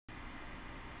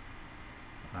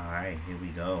Alright, here we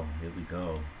go. Here we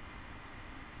go.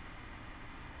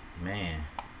 Man.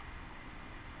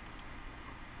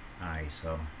 Alright,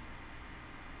 so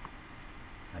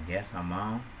I guess I'm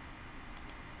on.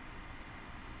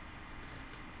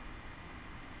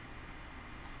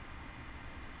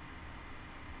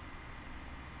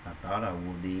 I thought I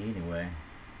would be anyway.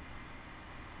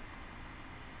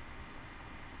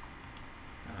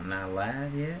 I'm not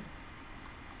live yet.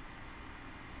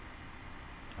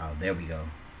 Oh, there we go.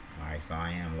 Alright, so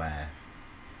I am live.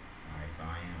 Alright, so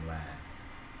I am live.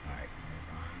 Alright,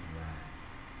 so I am live.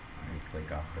 Alright, click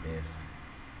off of this.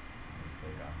 Alright,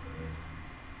 click off of this.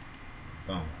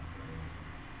 Boom.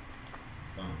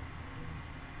 Boom.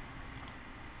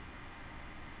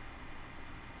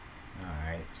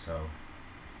 Alright, so.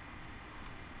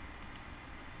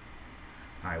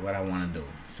 Alright, what I want to do.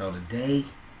 So today,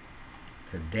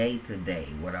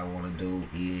 what I want to do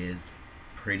is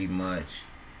pretty much,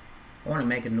 I want to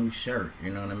make a new shirt,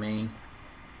 you know what I mean?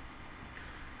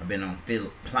 I've been on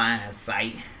Philip Plein's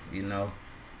site, you know,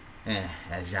 and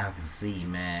as y'all can see,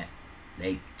 man,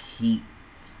 they keep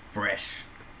fresh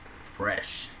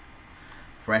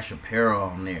apparel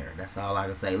on there. That's all I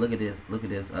can say. Look at this,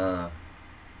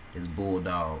 this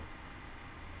bulldog,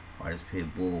 or this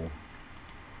pit bull.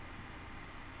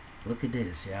 Look at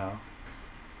this, y'all.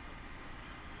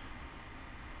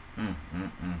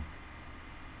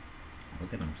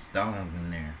 Look at them stones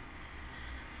in there.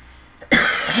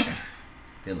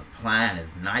 Philip Plein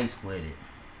is nice with it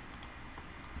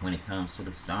when it comes to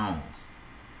the stones.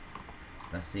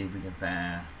 Let's see if we can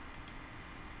find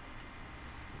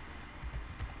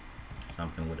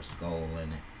something with a skull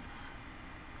in it.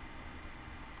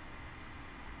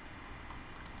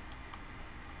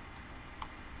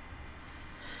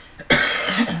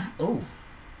 Ooh,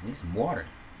 need some water.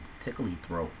 Tickly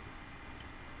throat.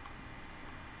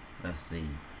 Let's see.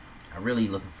 I'm really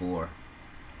looking for.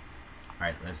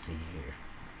 Alright, let's see here.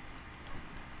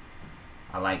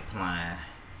 I like Plein.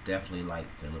 Definitely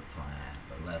like Philip Plein.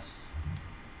 But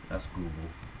let's Google.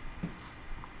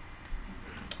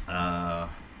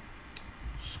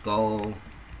 Skull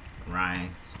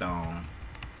Rhinestone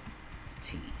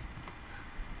Tea.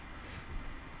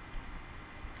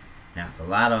 Now it's a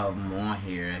lot of them on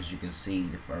here, as you can see.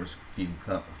 The first few,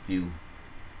 you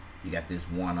got this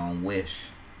one on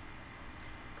Wish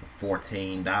for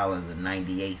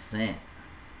 $14.98.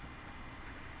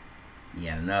 You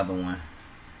got another one,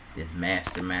 this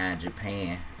Mastermind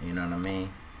Japan, you know what I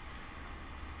mean?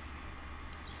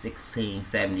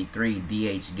 1673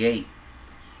 DH Gate.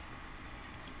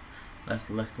 Let's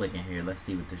click in here. Let's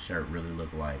see what this shirt really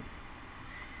look like.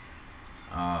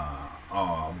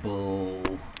 Oh, boo.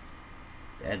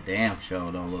 That damn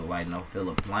show don't look like no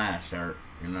Philip Plein shirt.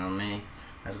 You know what I mean?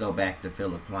 Let's go back to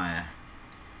Philip Plein.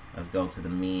 Let's go to the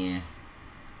men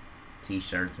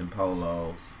t-shirts and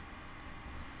polos.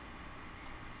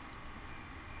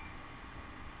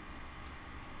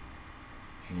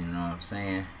 You know what I'm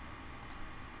saying?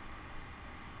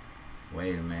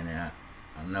 Wait a minute.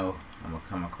 I know I'm gonna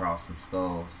come across some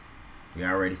skulls. We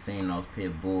already seen those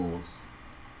pit bulls.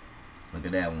 Look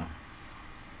at that one.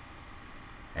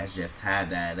 That's just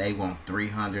tie-dye. They want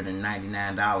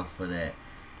 $399 for that.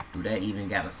 Do that even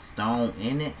got a stone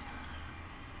in it?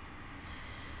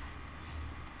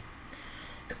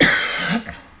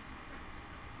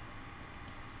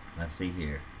 Let's see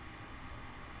here.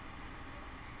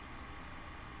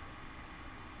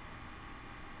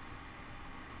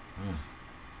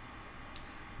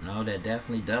 No, that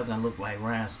definitely doesn't look like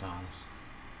rhinestones.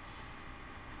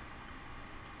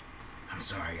 I'm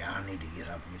sorry, y'all. I need to get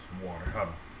up and get some water. Hold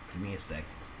on. Give me a second.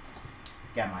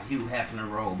 Got my Hugh Hefner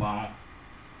robe on.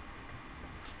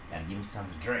 Gotta give me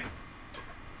something to drink.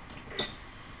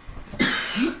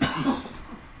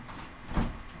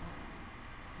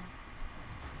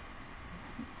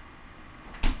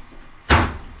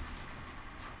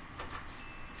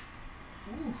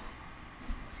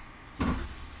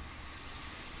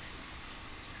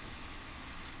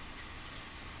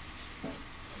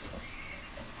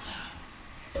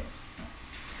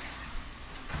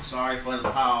 Sorry for the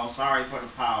pause. Sorry for the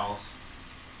pause.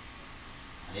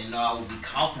 I didn't know I would be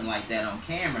coughing like that on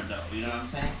camera, though. You know what I'm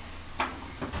saying?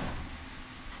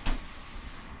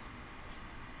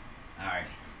 Alright.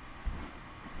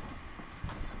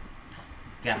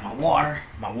 Got my water.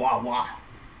 My wah-wah.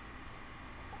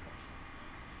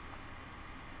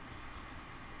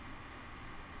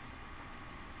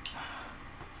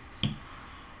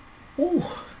 Ooh.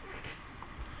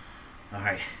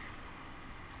 Alright.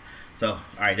 So,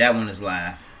 alright, that one is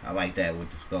live. I like that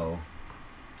with the skull.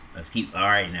 Let's keep,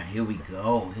 alright, now here we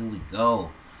go. Here we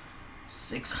go.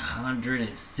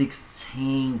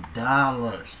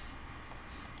 $616.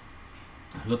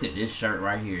 Look at this shirt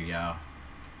right here, y'all.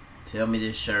 Tell me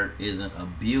this shirt isn't a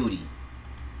beauty.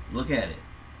 Look at it.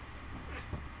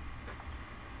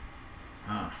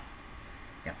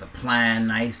 Got the plain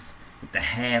nice with the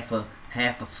half a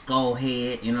skull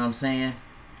head, you know what I'm saying?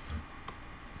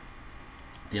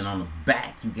 Then on the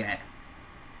back you got,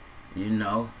 you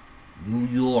know, New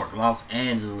York, Los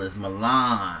Angeles,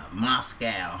 Milan,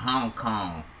 Moscow, Hong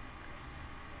Kong.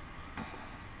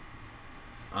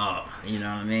 You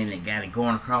know what I mean? They got it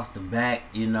going across the back,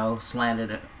 you know,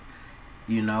 slanted,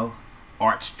 you know,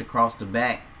 arched across the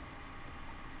back.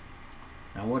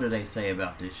 Now, what do they say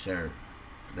about this shirt?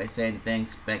 Do they say anything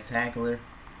spectacular?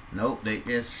 Nope, they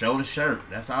just show the shirt.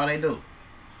 That's all they do.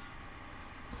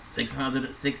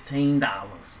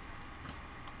 $616.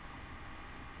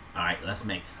 Alright, let's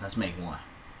make one.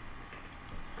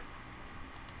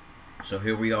 So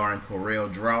here we are in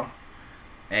CorelDraw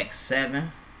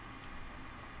X7.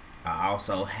 I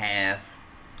also have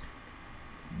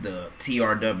the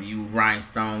TRW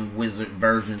Rhinestone Wizard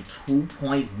version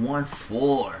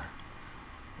 2.14.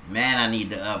 Man, I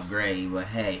need to upgrade, but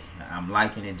hey, I'm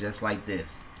liking it just like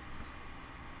this.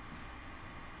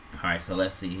 Alright, so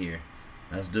let's see here.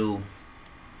 Let's do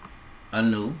a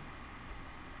new.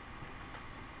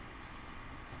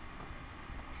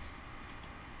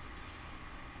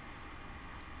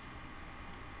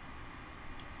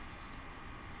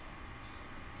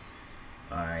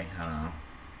 Alright, hold on.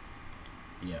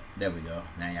 Yep, there we go.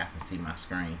 Now y'all can see my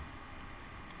screen.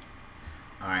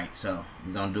 Alright, so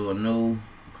we're gonna do a new,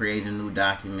 create a new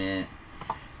document.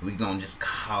 We're gonna just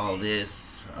call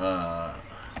this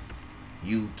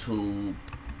YouTube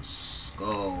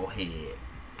skull head.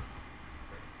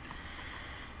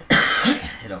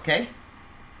 Hit okay.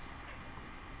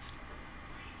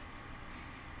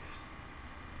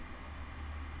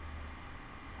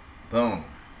 Boom.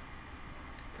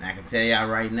 And I can tell y'all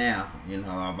right now, you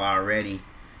know, I've already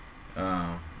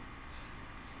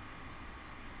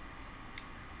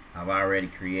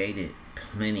created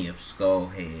plenty of skull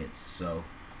heads. So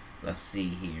let's see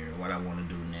here what I want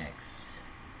to do next.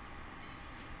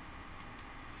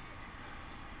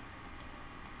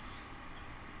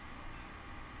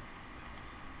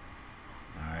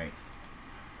 Alright.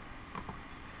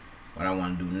 What I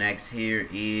want to do next here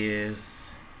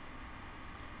is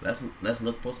let's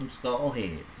look for some skull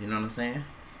heads. You know what I'm saying?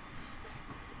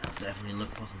 Let's definitely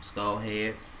look for some skull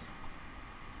heads.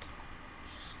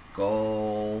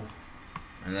 Skull,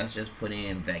 and let's just put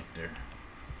in vector.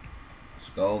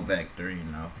 Skull vector, you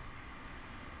know.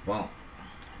 Boom.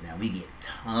 Now we get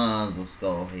tons of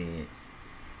skull heads.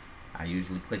 I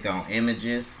usually click on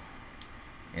images,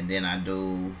 and then I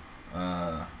do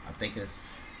I think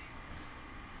it's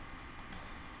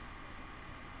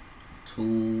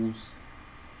tools,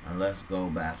 and let's go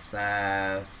by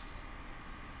size,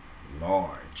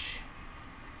 large.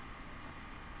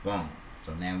 Boom.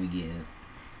 So now we get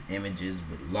images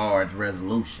with large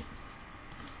resolutions.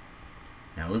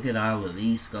 Now look at all of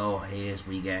these skull heads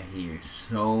we got here.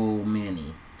 So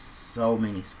many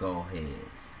skull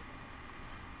heads.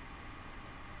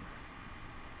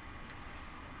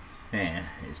 Man,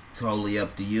 it's totally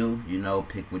up to you. You know,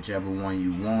 pick whichever one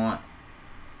you want.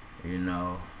 You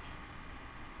know,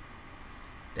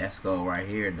 that skull right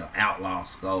here, the outlaw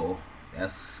skull,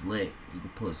 that's slick. You can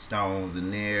put stones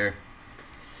in there.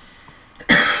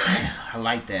 I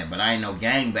like that, but I ain't no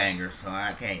gangbanger, so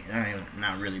I ain't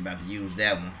not really about to use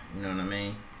that one. You know what I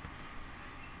mean?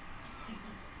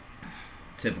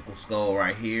 Typical skull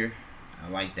right here. I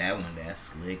like that one. That's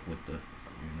slick with the,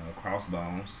 you know,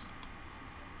 crossbones.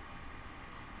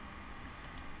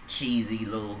 Cheesy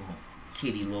little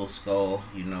kitty little skull,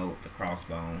 you know, with the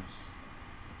crossbones.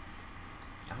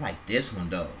 I like this one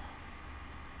though.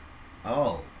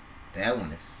 Oh, that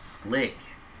one is slick.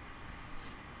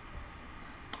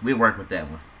 We work with that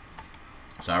one.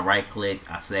 So I right click,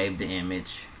 I save the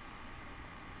image.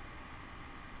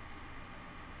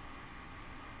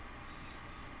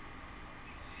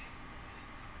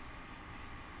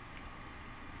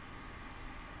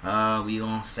 We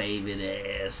gonna save it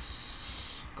as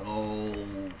Skull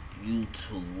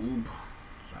YouTube,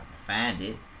 so I can find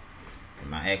it in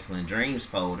my Excellent Dreams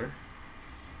folder.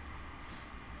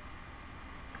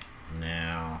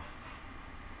 Now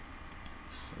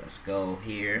let's go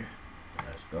here.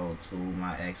 Let's go to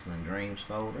my Excellent Dreams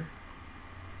folder.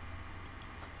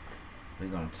 We're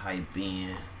gonna type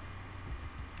in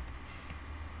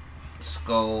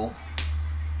skull.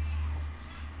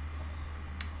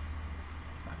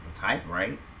 If I can type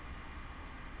right.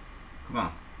 Come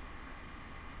on.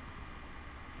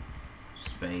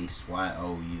 space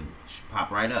Y-O-U. Should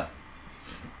pop right up.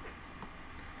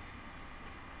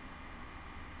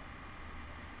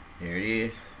 There it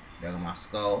is. There goes my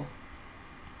skull.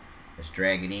 Let's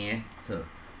drag it in to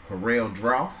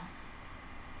CorelDraw.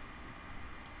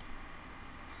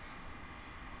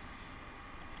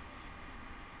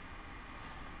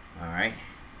 Alright.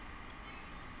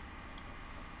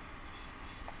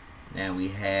 Now we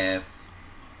have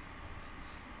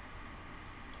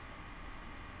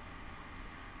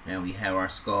our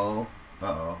skull.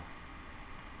 Uh-oh.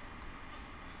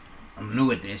 I'm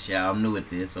new at this, y'all. I'm new at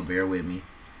this, so bear with me.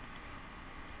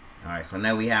 Alright, so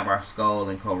now we have our skull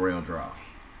in CorelDraw.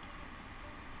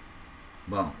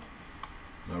 Boom.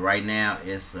 But right now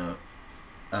it's a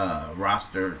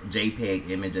raster JPEG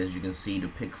image, as you can see the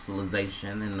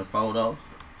pixelization in the photo.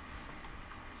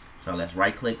 So let's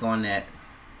right click on that.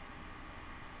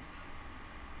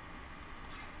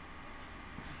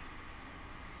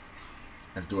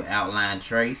 Let's do an outline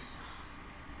trace.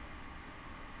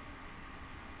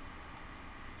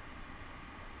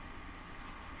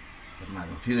 My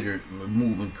computer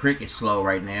moving cricket slow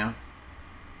right now.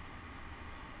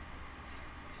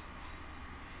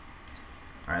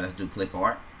 Alright, let's do clip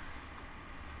art.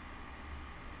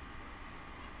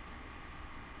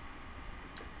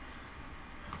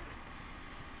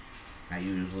 I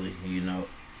usually, you know,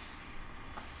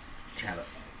 try to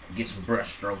get some brush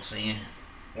strokes in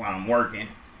while I'm working.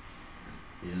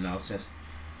 You know, since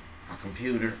my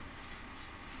computer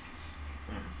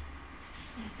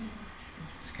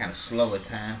it's kind of slow at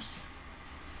times.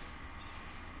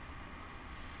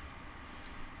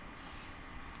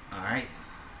 Alright.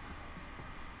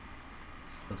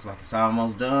 Looks like it's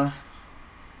almost done.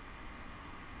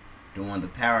 Doing the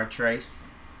power trace.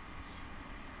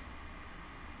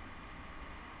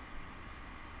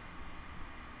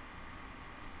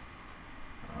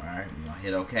 Alright, we're gonna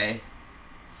hit OK.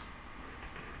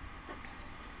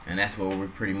 And that's what we're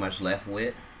pretty much left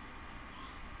with.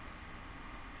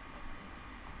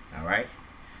 Alright.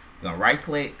 We're gonna right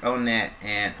click on that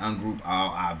and ungroup all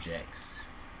objects.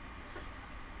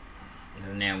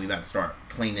 And now we got to start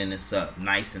cleaning this up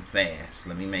nice and fast.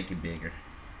 Let me make it bigger.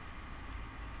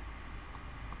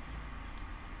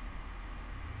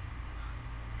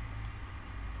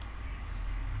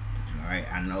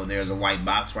 Alright, I know there's a white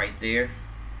box right there.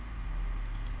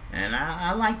 And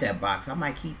I like that box. I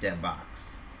might keep that box.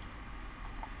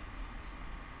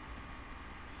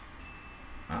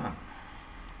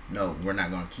 No, we're not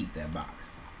going to keep that box.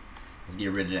 Let's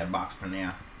get rid of that box for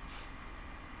now.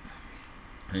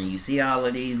 And you see all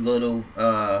of these little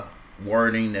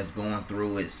wording that's going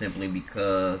through it simply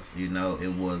because, you know, it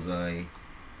was a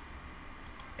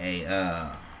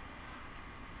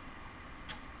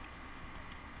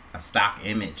stock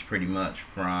image pretty much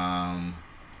from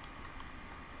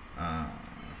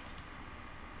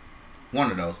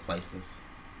one of those places.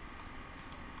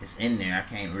 It's in there. I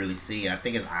can't really see it. I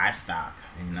think it's iStock,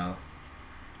 you know.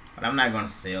 But I'm not going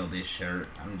to sell this shirt.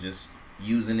 I'm just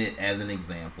using it as an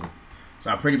example.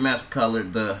 So I pretty much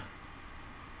colored the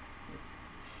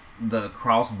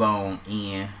crossbone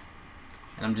in.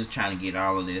 And I'm just trying to get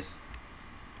all of this.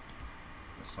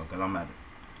 So, because I'm about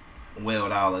to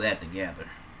weld all of that together.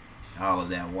 All of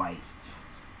that white.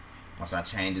 Once I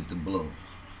change it to blue.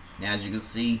 Now as you can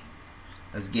see,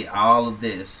 let's get all of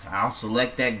this. I'll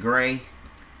select that gray.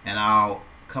 And I'll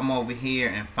come over here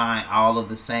and find all of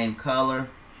the same color.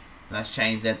 Let's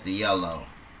change that to yellow.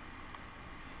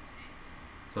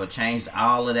 So it changed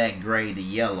all of that gray to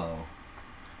yellow.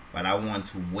 But I want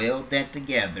to weld that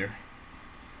together.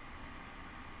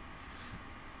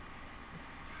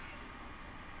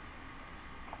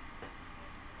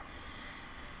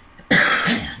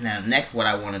 Now next what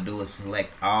I want to do is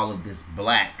select all of this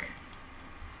black.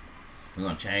 We're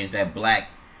going to change that black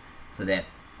to that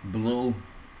blue.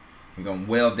 We're gonna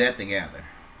weld that together.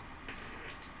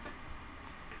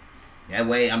 That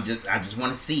way I just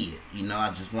want to see it. You know,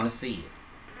 I just want to see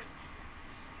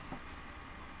it.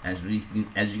 As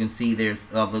you can see, there's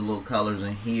other little colors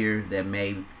in here that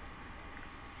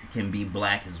can be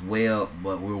black as well,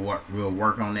 but we'll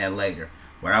work on that later.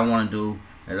 What I want to do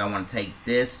is I want to take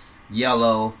this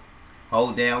yellow,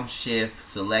 hold down shift,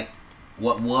 select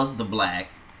what was the black.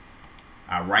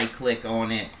 I right click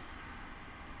on it.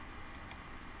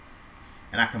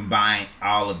 And I combine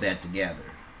all of that together.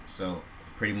 So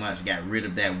pretty much got rid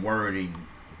of that wording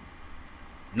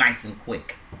nice and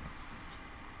quick.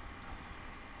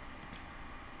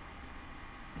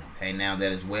 Okay, now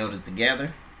that it's welded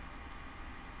together,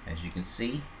 as you can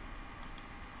see,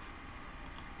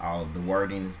 all of the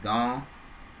wording is gone.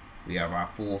 We have our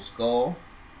full skull.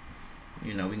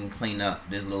 you know, we can clean up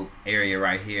this little area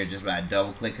right here just by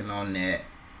double clicking on that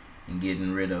and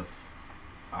getting rid of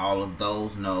all of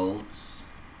those nodes.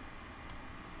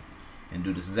 And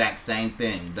do the exact same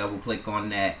thing. Double click on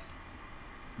that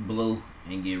blue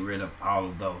and get rid of all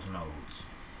of those nodes.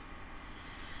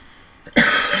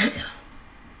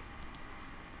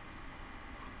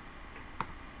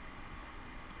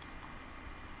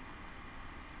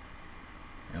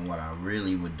 And what I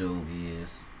really would do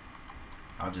is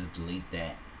I'll just delete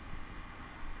that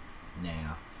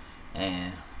now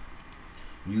and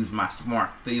use my smart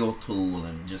fill tool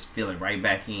and just fill it right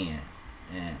back in,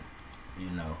 and you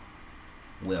know,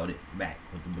 weld it back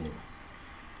with the blue.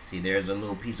 See, there's a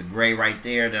little piece of gray right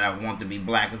there that I want to be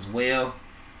black as well.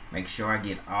 Make sure I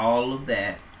get all of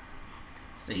that.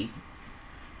 See,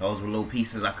 those were little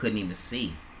pieces I couldn't even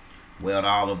see. Weld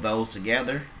all of those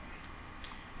together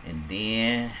and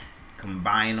then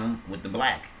combine them with the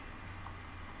black.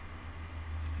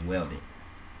 Weld it.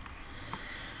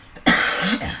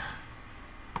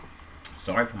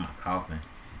 Sorry for my coughing.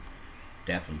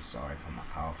 Definitely sorry for my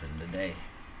coughing today.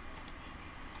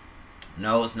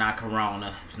 No, it's not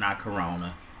corona. It's not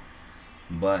corona.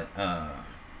 But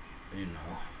you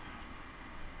know,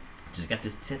 just got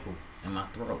this tickle in my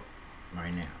throat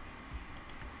right now.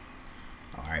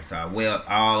 Alright, so I weld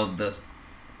all of the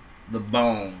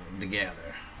bone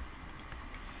together.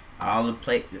 All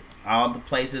the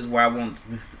places where I want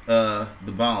this the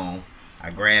bone, I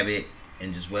grab it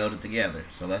and just weld it together.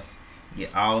 So let's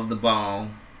get all of the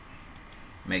bone,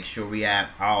 make sure we have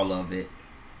all of it,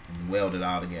 and weld it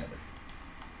all together.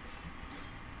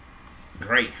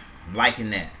 Great, I'm liking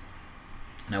that.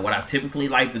 Now what I typically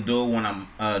like to do when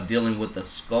I'm dealing with the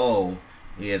skull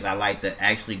is I like to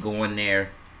actually go in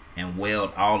there and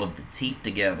weld all of the teeth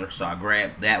together. So I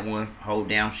grab that one, hold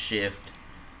down shift,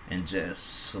 and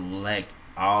just select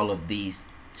all of these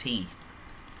teeth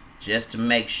just to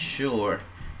make sure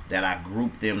that I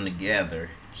group them together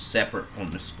separate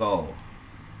from the skull.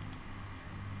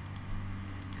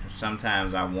 Because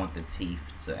sometimes I want the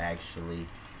teeth to actually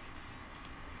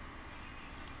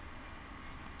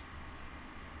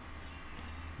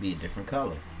be a different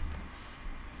color.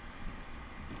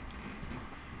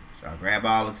 So I grab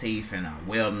all the teeth and I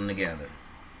weld them together.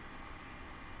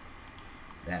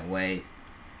 That way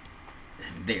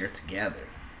they're together.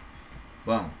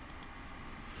 Boom.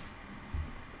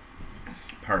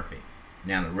 Perfect.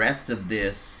 Now the rest of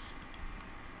this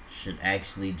should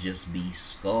actually just be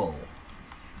skull.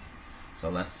 So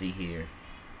let's see here.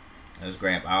 Let's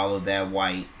grab all of that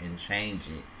white and change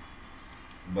it.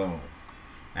 Boom.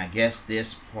 I guess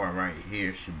this part right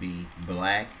here should be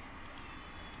black.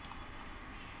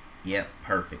 Yep,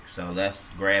 perfect. So let's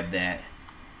grab that.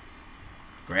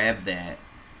 Grab that.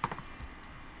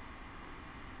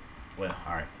 Well,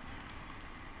 alright.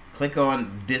 Click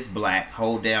on this black,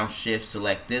 hold down shift,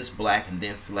 select this black, and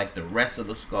then select the rest of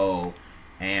the skull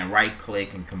and right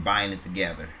click and combine it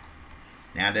together.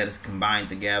 Now that it's combined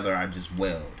together, I just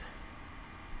weld.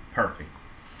 Perfect.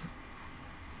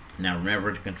 Now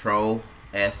remember to Control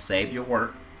S, save your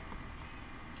work.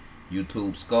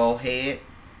 YouTube skull head.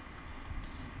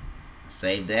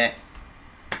 Save that.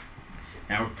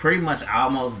 Now we're pretty much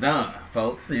almost done,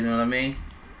 folks. You know what I mean?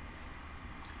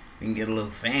 We can get a little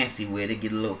fancy with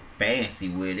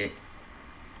it,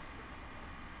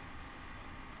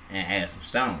 and add some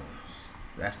stones.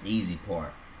 That's the easy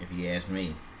part, if you ask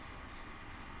me.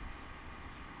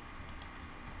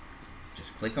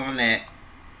 Just click on that.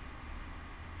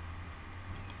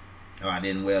 Oh, I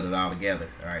didn't weld it all together.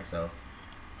 Alright, so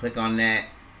click on that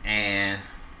and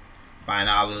find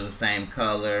all of the same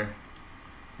color.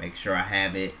 Make sure I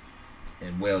have it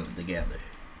and weld it together.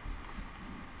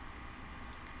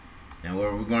 Now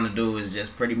what we're going to do is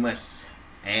just pretty much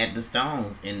add the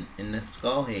stones in the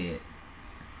skull head.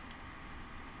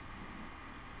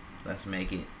 Let's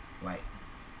make it like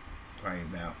probably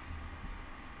about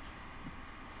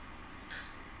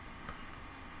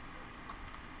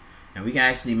and we can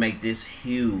actually make this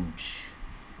huge.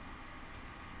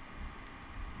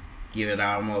 Give it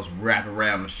almost wrap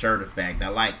around the shirt effect. I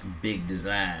like big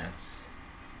designs.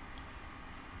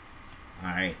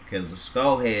 Alright, because the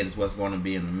skull head is what's going to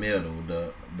be in the middle.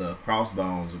 The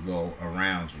crossbones will go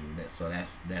around you.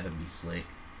 That'll be slick.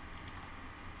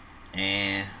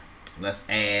 And let's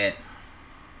add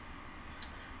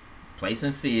place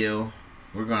and fill.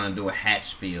 We're going to do a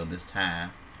hatch fill this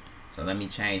time. So let me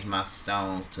change my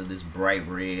stones to this bright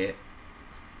red.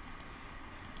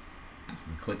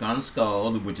 Click on the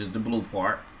skull, which is the blue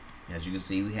part. As you can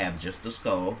see, we have just the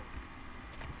skull.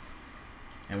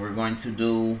 And we're going to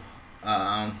do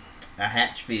a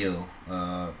hatch fill.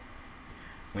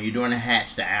 when you're doing a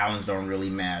hatch, the islands don't really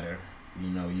matter. You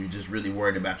know, you're just really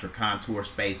worried about your contour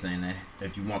spacing, and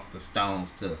if you want the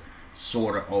stones to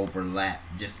sort of overlap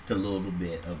just a little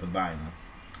bit of the vinyl.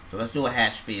 So let's do a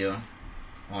hatch fill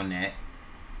on that.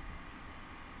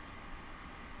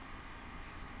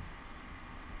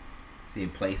 See,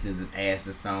 it places and adds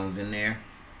the stones in there.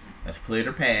 Let's clear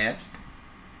the paths,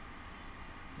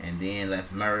 and then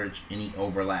let's merge any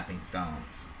overlapping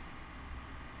stones.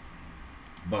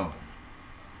 Boom.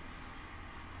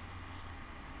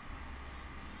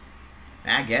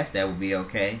 I guess that would be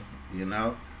okay, you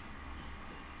know,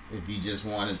 if you just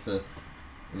wanted to,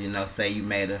 you know, say you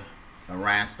made a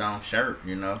rhinestone shirt,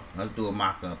 you know. Let's do a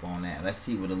mock-up on that. Let's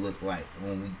see what it look like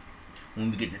when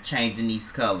we get to changing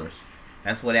these colors.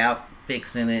 That's without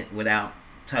fixing it, without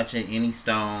touching any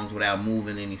stones, without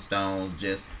moving any stones.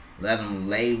 Just let them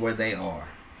lay where they are.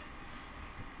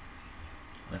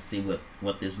 Let's see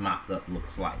what this mock-up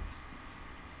looks like.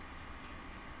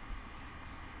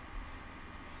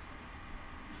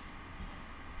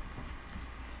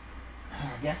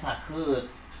 I guess I could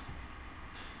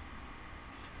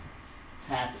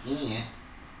tap in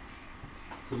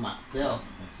to myself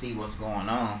and see what's going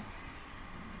on.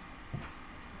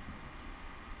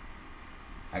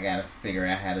 I gotta figure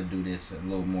out how to do this a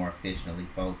little more efficiently,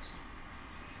 folks.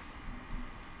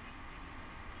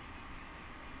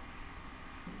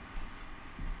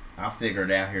 I'll figure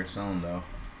it out here soon, though.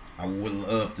 I would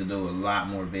love to do a lot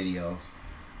more videos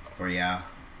for y'all.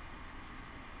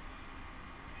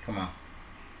 Come on.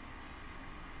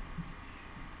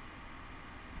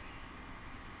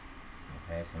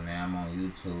 Okay, so now I'm on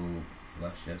YouTube.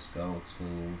 Let's just go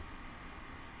to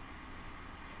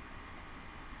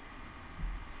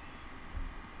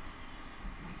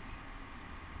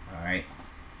alright.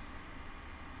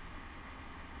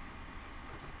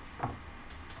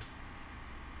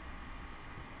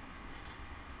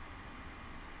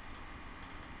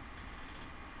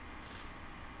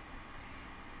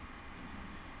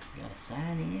 Gotta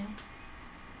sign in.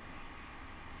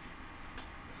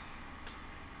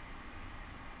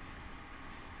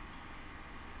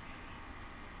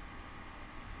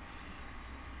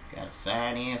 Gotta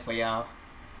sign in for y'all.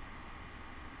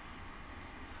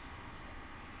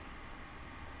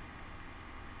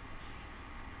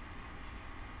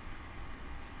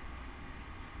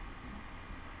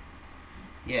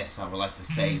 Yes, I would like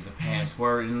to save the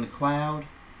password in the cloud.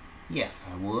 Yes,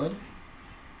 I would.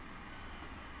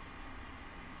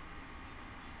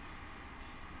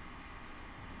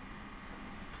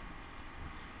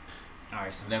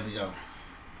 Alright, so there we go.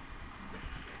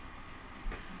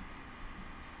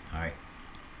 Alright.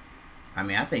 I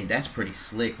mean, I think that's pretty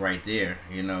slick right there,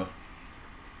 you know,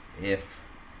 if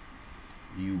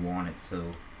you wanted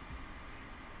to.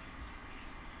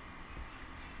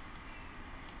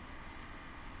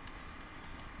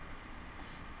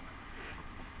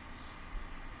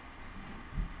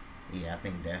 Yeah, I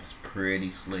think that's pretty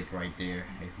slick right there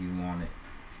if you want it.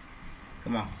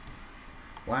 Come on.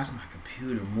 Why is my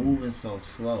computer moving so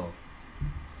slow?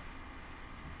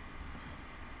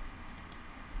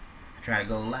 I try to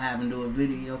go live and do a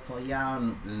video for y'all,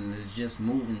 and it's just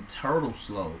moving turtle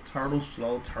slow. Turtle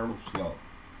slow, turtle slow.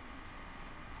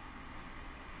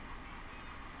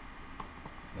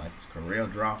 Like this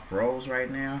CorelDraw froze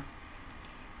right now.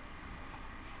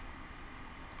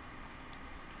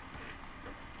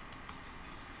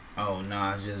 Oh no,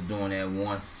 I was just doing that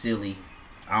one silly.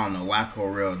 I don't know why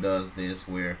Corel does this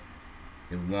where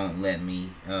it won't let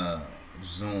me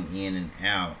zoom in and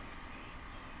out.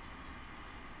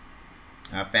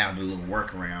 I found a little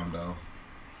workaround though,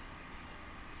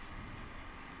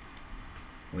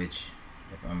 which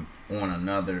if I'm on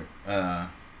another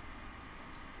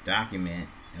document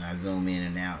and I zoom in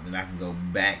and out, then I can go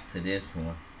back to this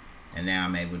one, and now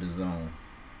I'm able to zoom.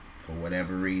 For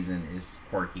whatever reason, it's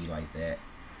quirky like that.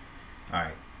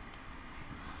 Alright.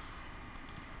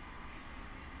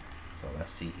 So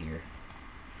let's see here.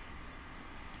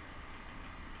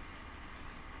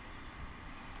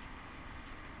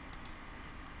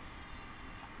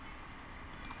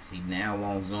 See, now it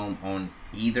won't zoom on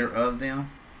either of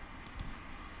them.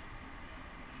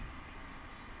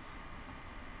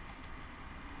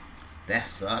 That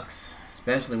sucks,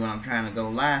 especially when I'm trying to go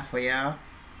live for y'all.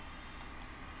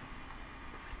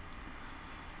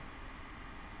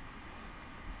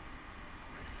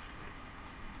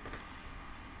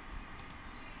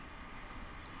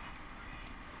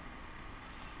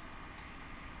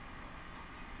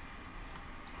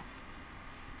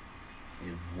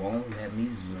 It won't let me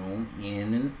zoom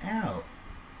in and out.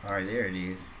 Alright, there it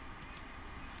is.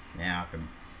 Now I can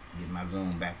get my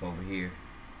zoom back over here.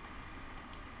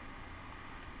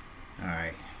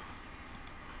 Alright.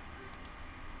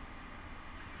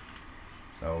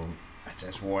 So I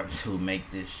just want to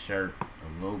make this shirt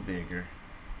a little bigger.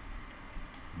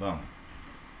 Boom.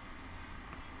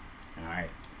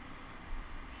 Alright.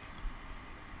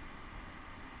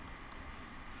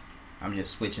 I'm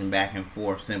just switching back and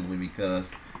forth simply because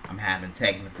I'm having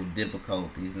technical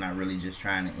difficulties, not really just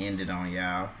trying to end it on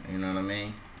y'all. You know what I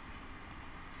mean?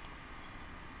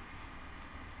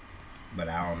 But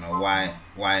I don't know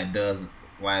why it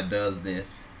does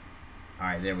this.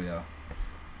 Alright, there we go.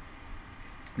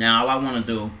 Now all I want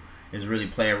to do is really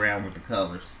play around with the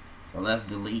colors. So let's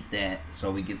delete that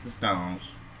so we get the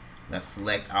stones. Let's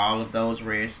select all of those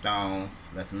red stones.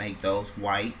 Let's make those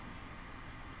white.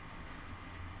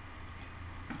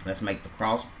 Let's make the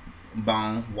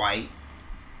crossbone white.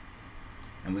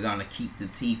 And we're gonna keep the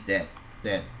teeth that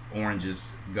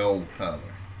orangish gold color.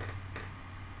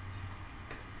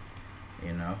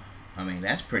 You know? I mean,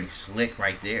 that's pretty slick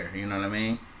right there. You know what I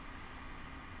mean?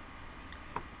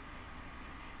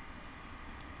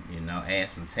 You know, add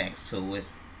some text to it.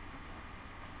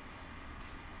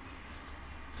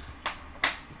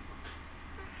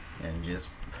 And just,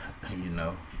 you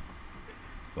know,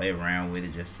 play around with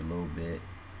it just a little bit.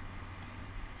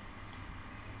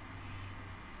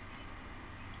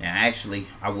 Now, actually,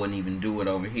 I wouldn't even do it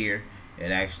over here.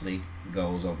 It actually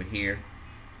goes over here.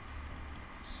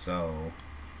 So,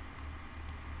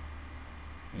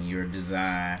 in your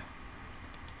design,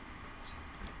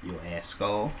 you'll add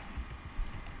skull.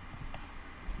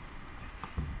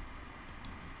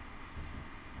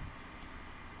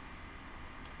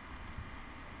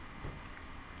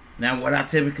 Now, what I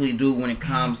typically do when it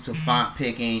comes to font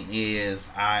picking is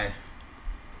I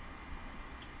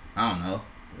don't know,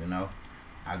 you know,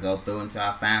 I go through until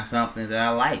I find something that I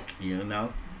like, you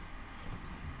know.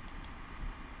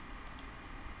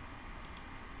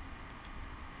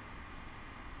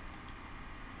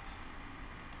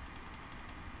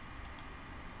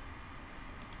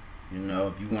 You know,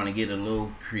 if you want to get a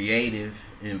little creative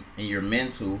in your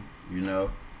mental, you know,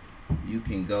 you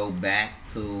can go back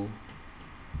to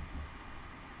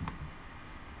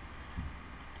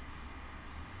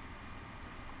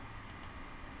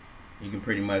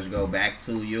pretty much go back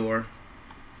to your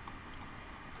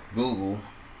Google,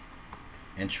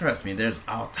 and trust me, there's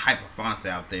all type of fonts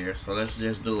out there. So let's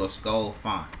just do a skull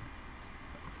font.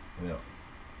 Well,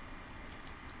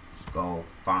 skull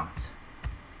font.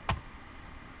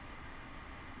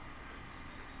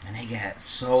 And they got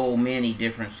so many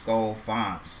different skull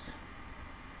fonts.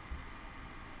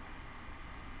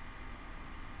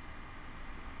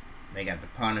 They got the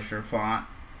Punisher font,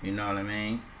 you know what I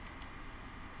mean?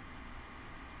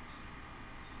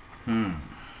 You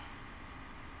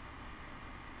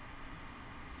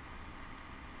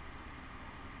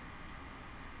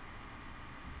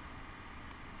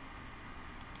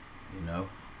know,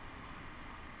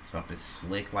 something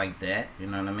slick like that, you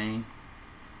know what I mean?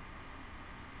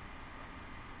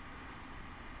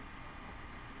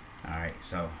 Alright,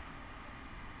 so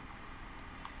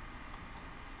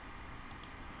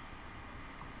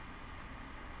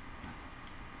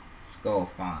skull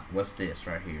font. What's this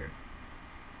right here?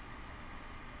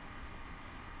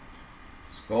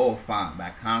 Skull font by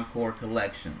Concord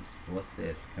Collections. What's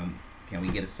this? Can we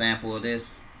get a sample of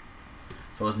this?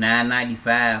 So it's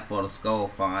 $9.95 for the skull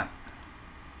font,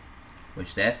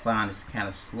 which that font is kind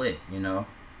of slick, you know.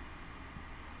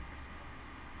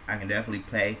 I can definitely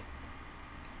pay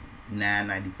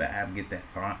 $9.95 to get that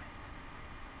font.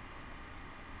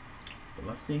 But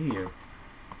let's see here.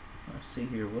 Let's see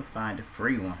here. We'll find a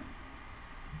free one.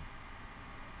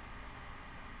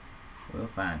 We'll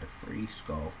find a free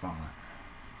skull font.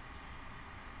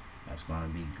 That's going to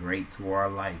be great to our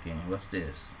liking. What's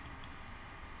this?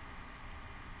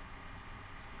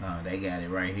 They got it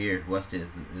right here. What's this?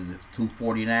 Is it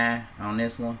 $2.49 on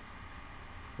this one?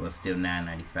 Well, it's still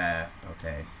 $9.95.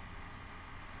 Okay.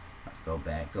 Let's go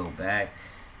back. Go back.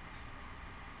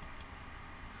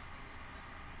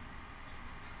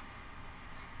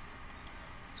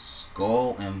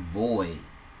 Skull and Void.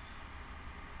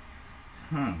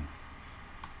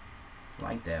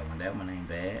 Like that one. That one ain't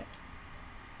bad.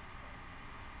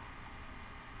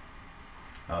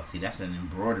 Oh, see, that's an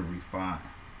embroidery font.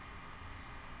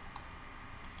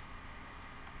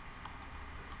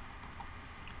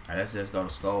 Alright, let's just go to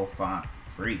skull font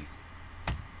free.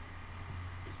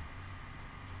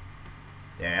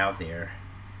 They're out there.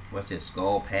 What's this?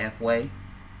 Skull Pathway?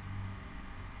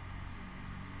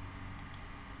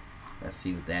 Let's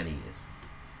see what that is.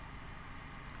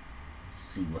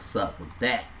 See what's up with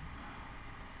that.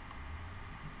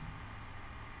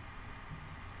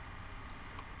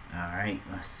 Alright,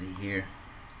 let's see here.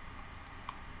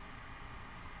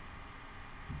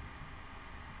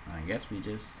 I guess we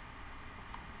just,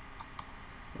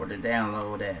 where to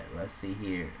download at? Let's see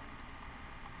here.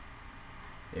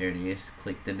 There it is.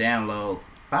 Click the download.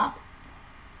 Pop.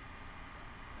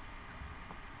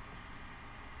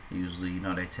 Usually, you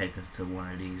know, they take us to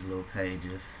one of these little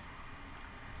pages.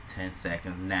 10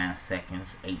 seconds, 9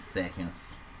 seconds, 8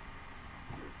 seconds.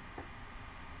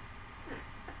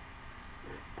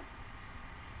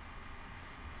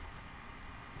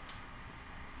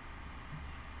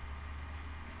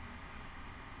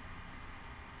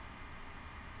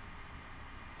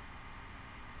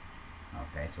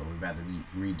 Okay, so we're about to be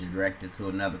redirected to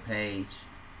another page.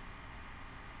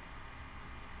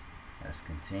 Let's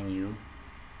continue.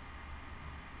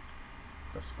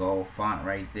 The skull font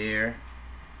right there.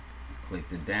 Click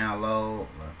the download.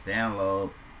 Let's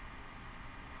download.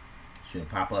 Should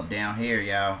pop up down here,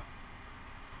 y'all.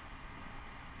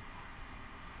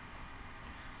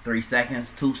 3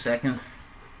 seconds, 2 seconds.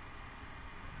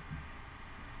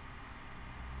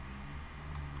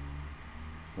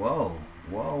 Whoa,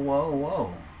 whoa, whoa,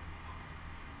 whoa.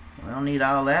 We don't need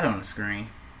all that on the screen.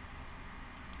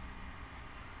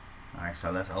 Alright,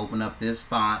 so let's open up this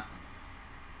font.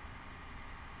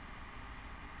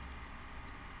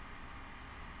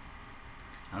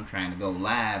 I'm trying to go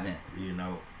live and, you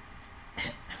know.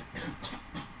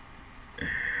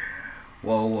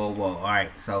 Whoa, whoa, whoa.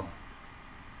 Alright, so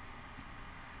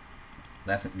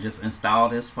let's just install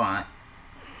this font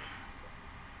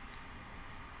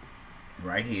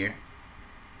right here,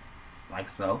 like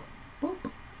so. Boop.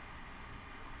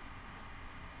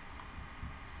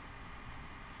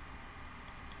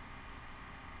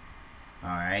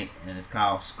 Alright, and it's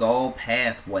called Skull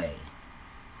Pathway.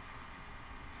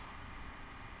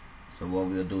 So what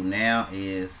we'll do now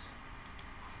is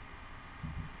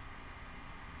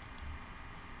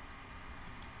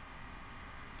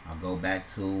I'll go back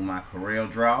to my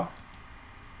CorelDraw.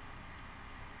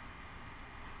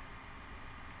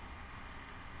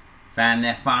 Find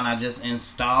that font I just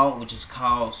installed, which is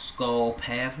called Skull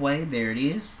Pathway. There it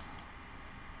is.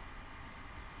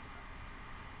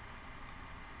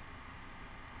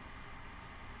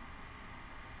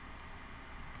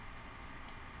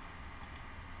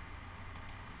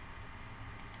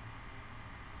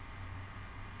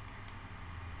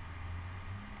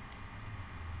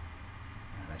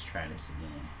 Let's try this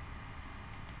again.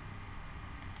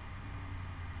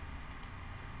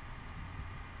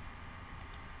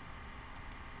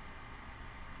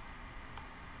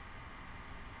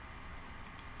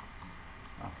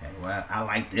 Okay, well, I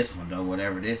like this one though,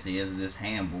 whatever this is, this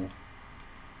handle.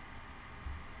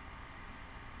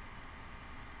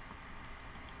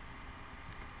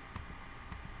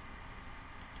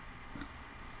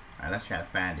 Alright, let's try to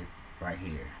find it right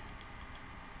here.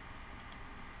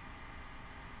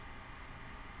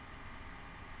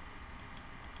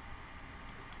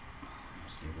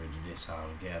 Get rid of this all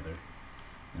together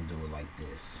and do it like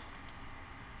this.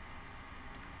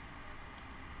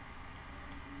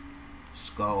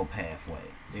 Skull Pathway.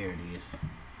 There it is.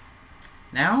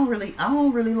 Now I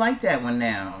don't really like that one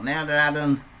now. Now that I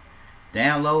done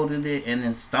downloaded it and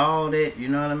installed it, you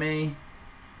know what I mean?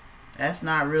 That's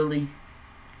not really,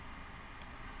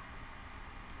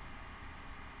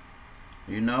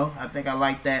 you know, I think I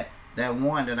like that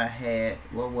one that I had.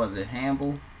 What was it?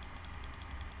 Hamble?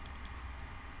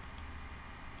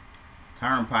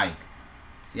 Turnpike.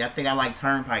 See, I think I like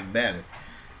Turnpike better,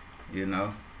 you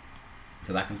know,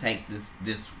 because I can take this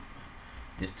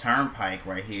Turnpike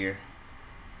right here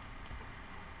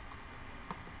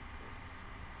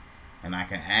and I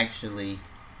can actually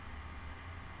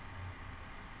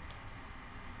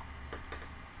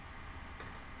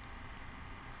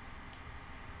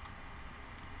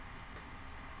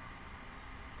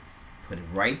put it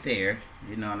right there,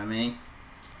 you know what I mean?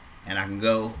 And I can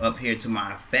go up here to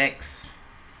my effects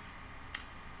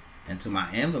and to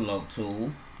my envelope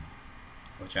tool,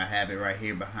 which I have it right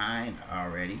here behind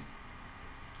already.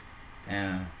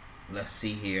 And let's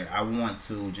see here. I want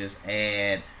to just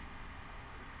add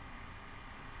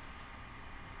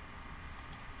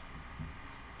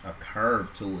a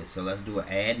curve to it. So let's do an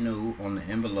add new on the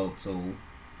envelope tool.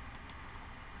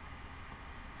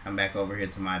 Come back over here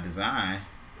to my design.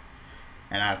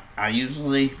 And I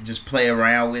usually just play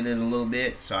around with it a little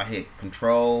bit. So I hit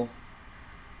Control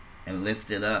and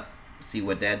lift it up. See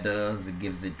what that does. It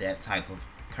gives it that type of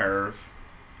curve.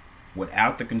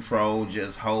 Without the control,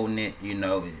 just holding it, you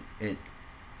know, it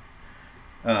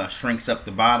shrinks up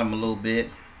the bottom a little bit.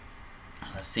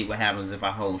 Let's see what happens if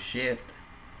I hold Shift.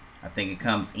 I think it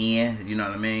comes in, you know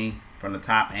what I mean, from the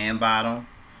top and bottom.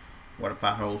 What if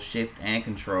I hold Shift and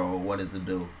Control? What does it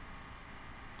do?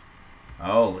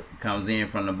 Oh, it comes in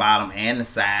from the bottom and the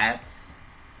sides.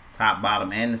 Top,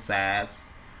 bottom, and the sides.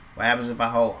 What happens if I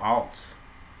hold Alt?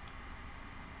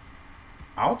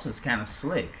 Alt is kind of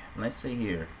slick. Let's see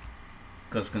here.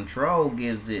 Because Control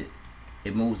gives it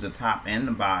moves the top and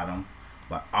the bottom.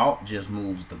 But Alt just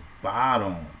moves the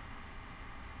bottom.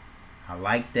 I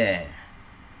like that.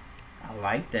 I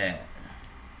like that.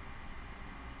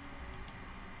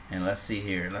 And let's see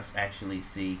here. Let's actually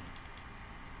see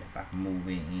if I can move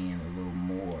it in a little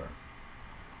more.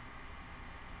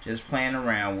 Just playing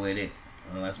around with it.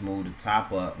 And let's move the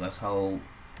top up. Let's hold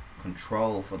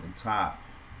Control for the top.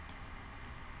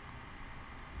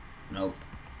 Nope.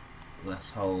 Let's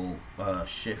hold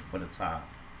Shift for the top.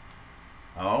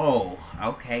 Oh,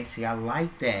 okay. See, I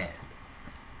like that.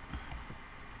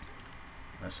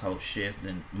 Let's hold Shift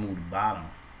and move the bottom.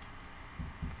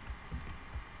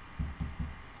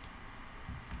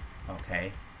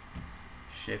 Okay.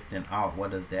 Shift and Alt.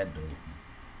 What does that do?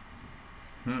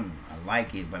 I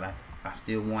like it, but I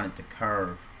still want it to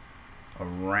curve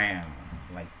around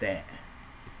like that.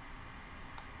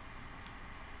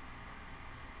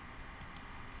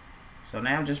 So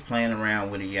now I'm just playing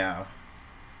around with it, y'all.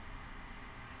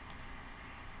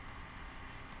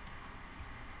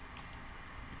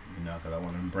 You know, because I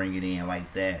want to bring it in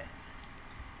like that.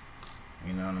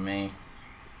 You know what I mean?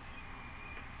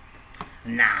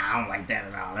 Nah, I don't like that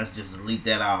at all. Let's just delete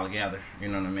that all together. You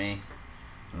know what I mean?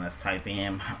 And let's type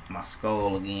in my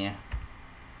skull again.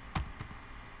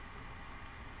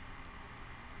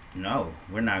 No,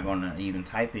 we're not going to even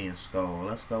type in skull.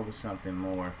 Let's go with something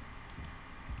more.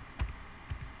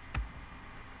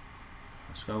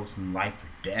 Let's go with some life or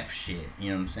death shit. You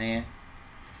know what I'm saying?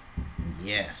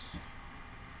 Yes.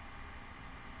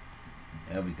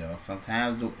 There we go.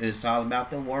 Sometimes it's all about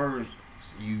the words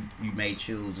you may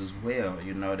choose as well.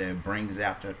 You know, that brings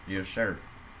out your shirt.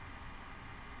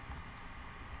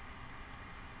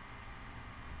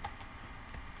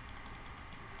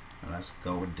 And let's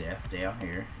go with death down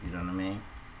here. You know what I mean?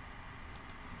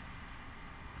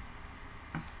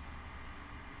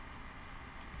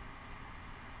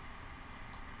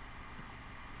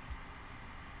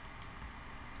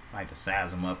 I like to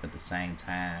size them up at the same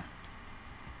time.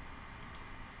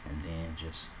 And then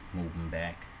just move them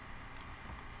back.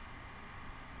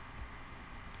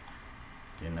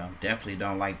 You know, definitely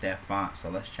don't like that font, so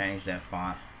let's change that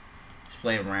font. Let's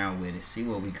play around with it, see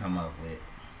what we come up with.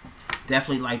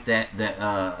 Definitely like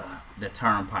the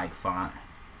Turnpike font.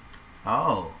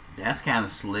 Oh, that's kind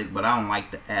of slick, but I don't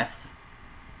like the F.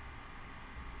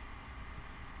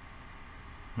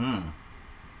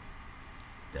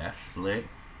 That's slick.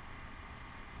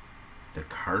 The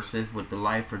cursive with the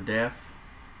life or death.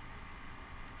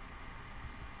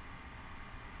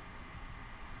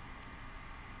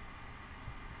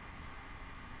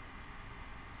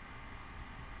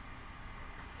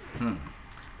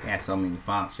 Got so many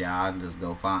fonts, y'all. I just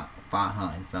go font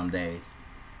hunting some days.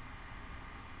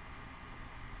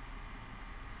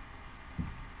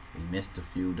 We missed a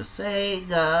few. The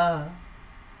Sega.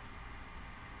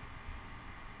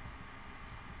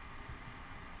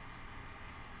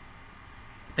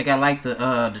 I think I like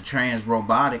the Trans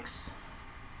Robotics.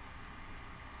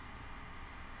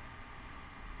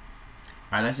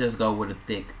 Alright, let's just go with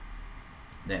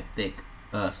that thick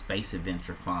Space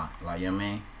Adventure font. Like, you know what I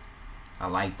mean? I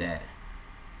like that.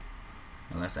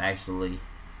 And let's actually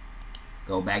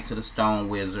go back to the Stone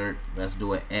Wizard. Let's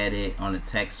do an edit on the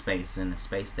text spacing and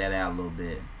space that out a little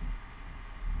bit.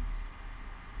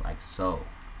 Like so.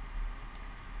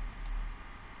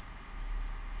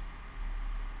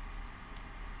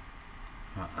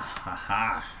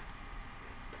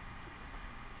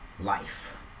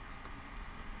 Life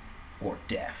or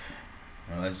death.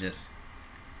 Now let's just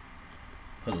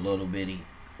put a little bitty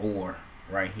or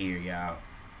right here, y'all.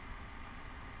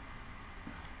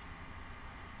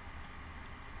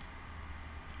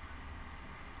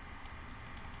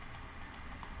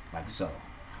 Like so.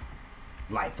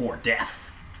 Life or death.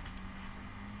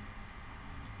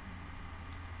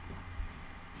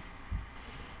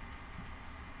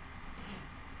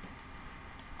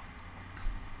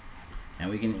 And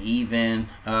we can even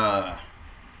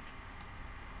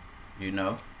you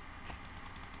know,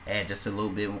 add just a little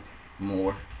bit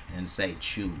more and say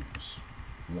choose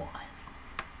one.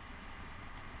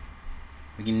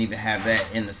 We can even have that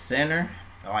in the center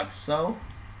like so.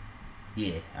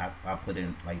 Yeah, I put it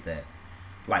in like that.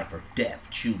 Life or death,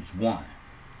 choose one.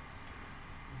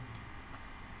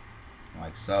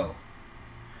 Like so.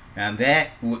 Now that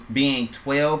being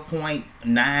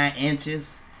 12.9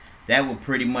 inches, that would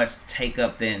pretty much take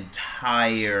up the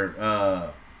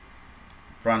entire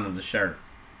front of the shirt.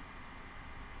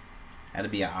 That'll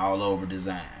be an all over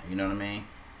design. You know what I mean?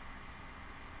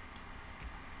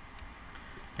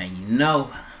 And you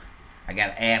know, I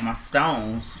gotta add my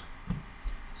stones.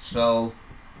 So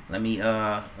let me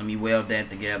weld that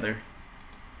together.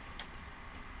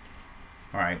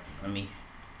 All right, let me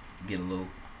get a little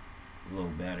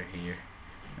better here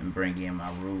and bring in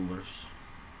my rulers.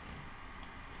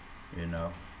 You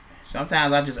know,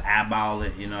 sometimes I just eyeball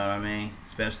it. You know what I mean?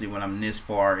 Especially when I'm this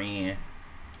far in,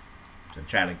 to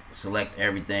try to select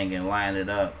everything and line it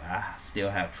up. I still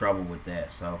have trouble with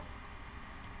that, so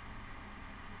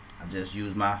I just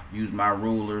use my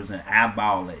rulers and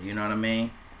eyeball it. You know what I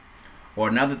mean? Or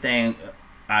another thing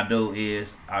I do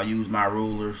is I'll use my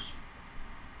rulers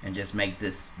and just make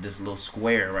this little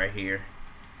square right here,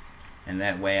 and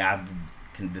that way I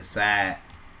can decide,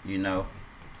 you know,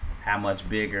 how much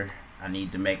bigger I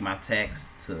need to make my text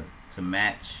to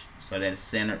match, so that it's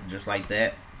centered just like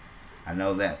that. I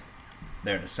know that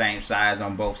they're the same size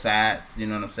on both sides, you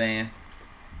know what I'm saying?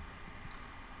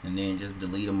 And then just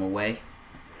delete them away.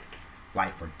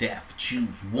 Life or death,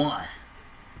 choose one.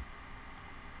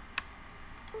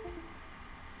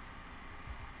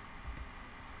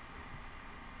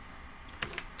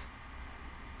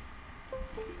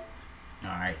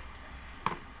 Alright.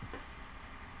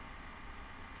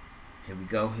 Here we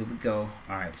go, here we go.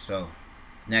 Alright, so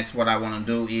next what I want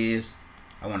to do is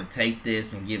I want to take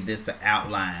this and give this an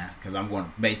outline, because I'm going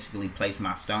to basically place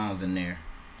my stones in there.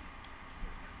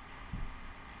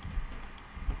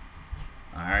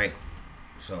 Alright,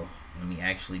 so let me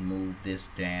actually move this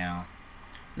down.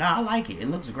 No, I like it. It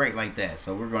looks great like that.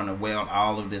 So we're going to weld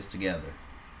all of this together.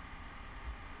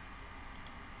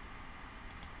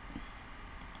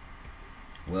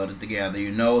 Weld it together.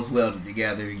 You know it's welded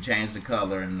together. You change the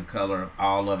color, and the color of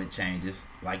all of it changes,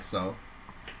 like so.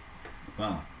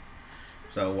 Boom.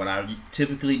 So what I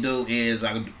typically do is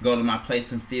I go to my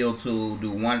place and fill tool,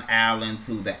 do one island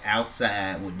to the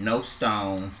outside with no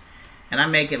stones, and I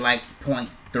make it like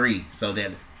 0.3 so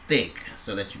that it's thick,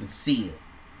 so that you can see it.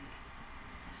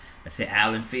 Let's hit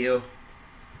island fill.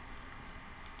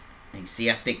 And you see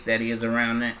how thick that is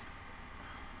around that?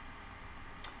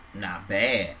 Not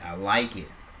bad. I like it.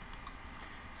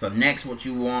 So next what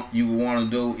you want to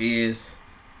do is,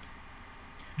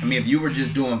 I mean, if you were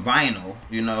just doing vinyl,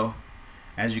 you know,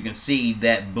 as you can see,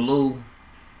 that blue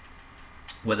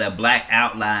with that black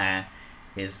outline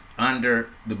is under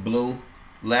the blue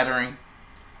lettering.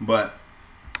 But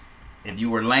if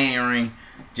you were layering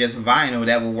just vinyl,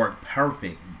 that would work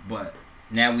perfect. But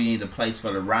now we need a place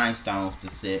for the rhinestones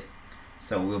to sit.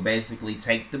 So we'll basically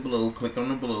take the blue, click on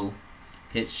the blue,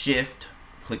 hit shift,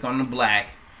 click on the black,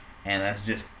 and let's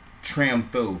just trim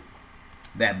through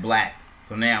that black.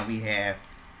 So now we have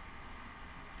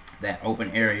that open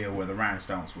area where the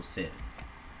rhinestones will sit.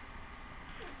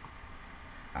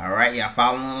 Alright, y'all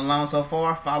following along so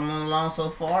far? Following along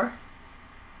so far?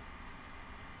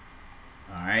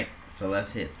 Alright, so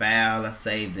let's hit file. Let's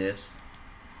save this.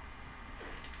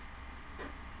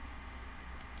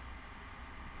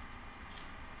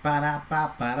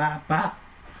 Ba-da-ba-ba-da-ba.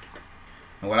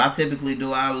 And what I typically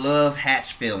do, I love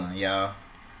hatch filling, y'all.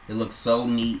 It looks so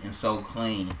neat and so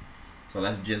clean. So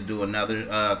let's just do another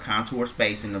contour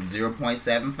spacing of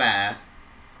 0.75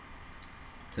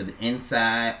 to the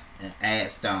inside and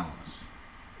add stones.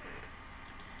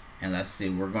 And let's see,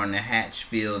 we're going to hatch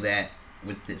fill that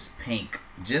with this pink,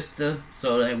 just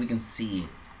so that we can see it.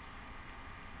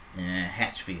 And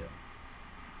hatch fill.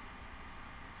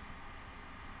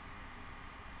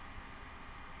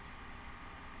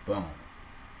 Boom.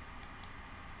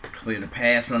 Clear the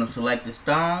paths on the selected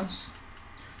stones.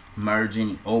 Merge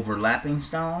any overlapping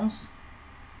stones.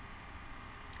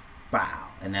 Wow.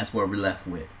 And that's what we're left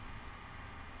with.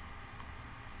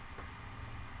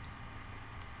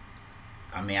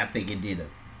 I mean, I think it did a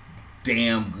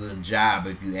damn good job,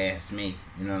 if you ask me.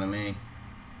 You know what I mean?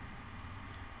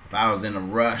 If I was in a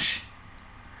rush,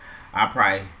 I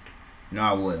probably, no,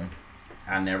 I wouldn't.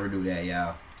 I never do that,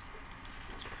 y'all.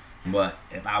 But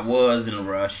if I was in a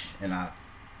rush and I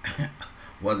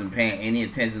wasn't paying any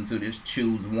attention to this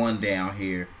choose one down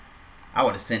here, I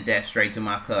would have sent that straight to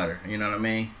my cutter. You know what I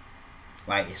mean?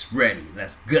 Like, it's ready.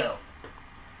 Let's go.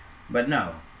 But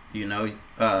no, you know,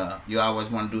 you always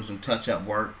want to do some touch-up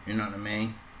work. You know what I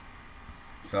mean?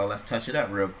 So let's touch it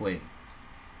up real quick.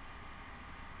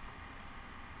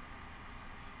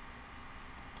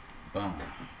 Boom.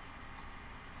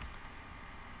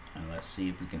 And let's see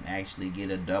if we can actually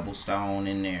get a double stone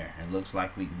in there. It looks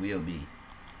like we will be.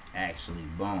 Actually,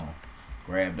 boom.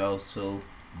 Grab those two.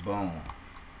 Boom.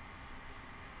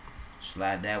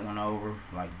 Slide that one over.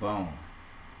 Like, boom.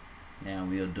 Now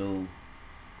we'll do,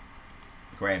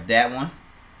 grab that one.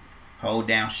 hold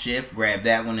down shift, grab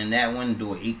that one and that one,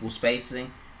 do an equal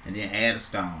spacing, and then add a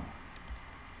stone.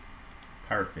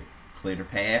 Perfect. Clear the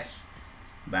path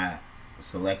by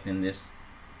selecting this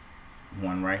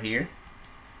one right here.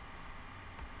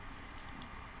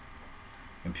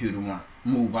 Computer want to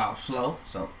move off slow,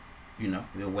 so you know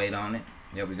we'll wait on it.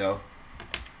 There we go.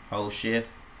 Hold shift,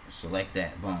 select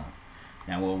that. Boom.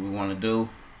 Now what we want to do,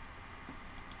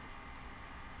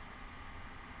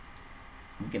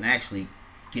 we can actually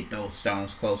get those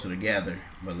stones closer together,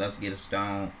 but let's get a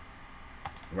stone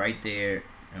right there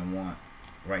and one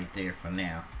right there for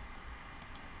now.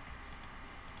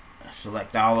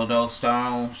 Select all of those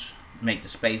stones, make the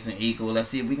spacing equal. Let's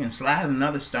see if we can slide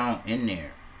another stone in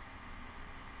there.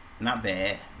 Not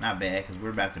bad, not bad, because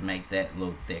we're about to make that a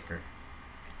little thicker.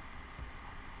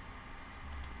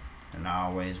 And I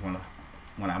always want to,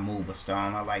 when I move a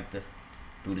stone, I like to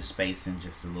do the spacing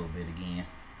just a little bit again.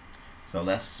 So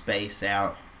let's space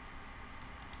out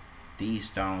these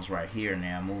stones right here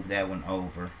now. Move that one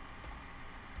over.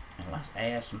 And let's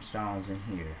add some stones in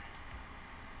here.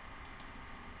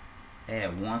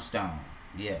 Add one stone.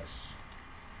 Yes.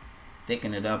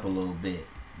 Thicken it up a little bit.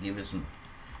 Give it some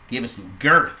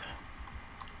girth.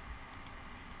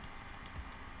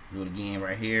 Do it again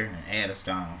right here and add a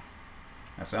stone.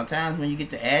 Now sometimes when you get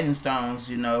to adding stones,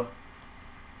 you know,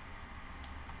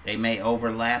 they may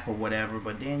overlap or whatever,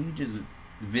 but then you just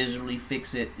visually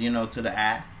fix it, you know, to the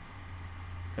eye.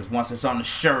 Because once it's on the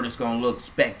shirt, it's going to look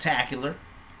spectacular.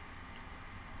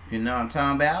 You know what I'm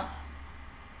talking about?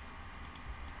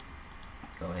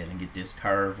 Go ahead and get this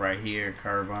curve right here.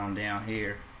 Curve on down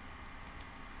here.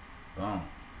 Boom.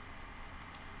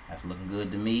 That's looking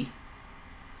good to me.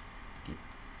 Get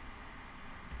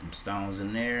some stones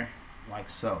in there, like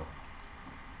so.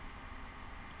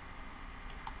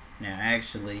 Now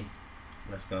actually,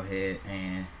 let's go ahead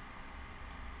and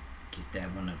get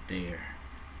that one up there.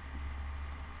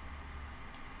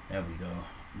 There we go.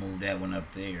 Move that one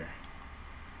up there.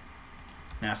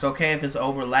 Now it's okay if it's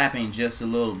overlapping just a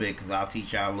little bit, because I'll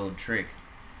teach y'all a little trick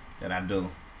that I do.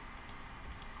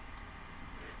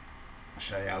 I'll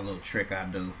show y'all a little trick I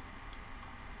do.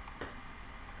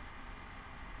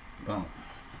 Boom.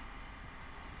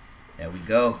 There we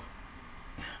go.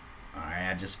 Alright,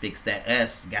 I just fixed that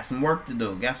S. Got some work to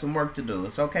do. Got some work to do.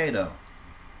 It's okay though.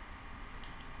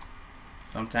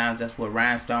 Sometimes that's what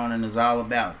rhinestoning is all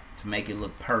about, to make it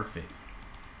look perfect.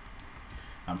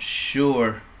 I'm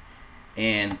sure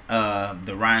in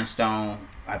the rhinestone,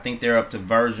 I think they're up to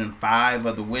version 5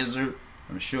 of the wizard.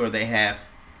 I'm sure they have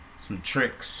some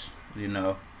tricks, you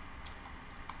know,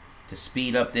 to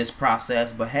speed up this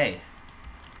process, but hey,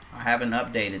 I haven't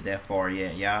updated that far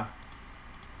yet, y'all.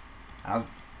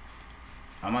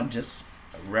 I'm just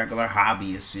a regular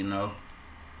hobbyist, you know,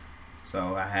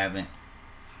 so I haven't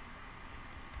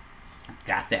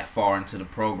got that far into the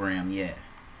program yet.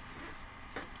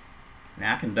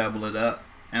 Now I can double it up,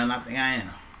 and I think I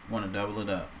want to double it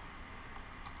up.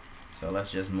 So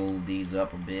let's just move these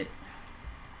up a bit.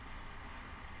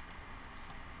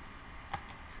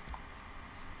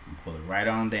 And pull it right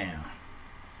on down.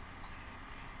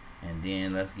 And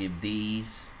then let's give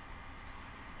these,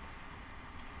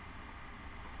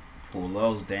 pull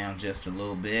those down just a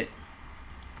little bit.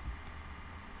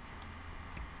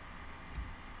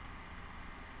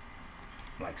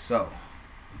 Like so.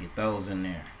 Get those in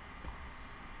there.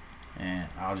 And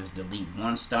I'll just delete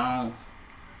one stone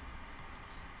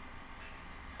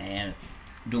and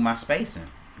do my spacing.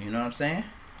 You know what I'm saying?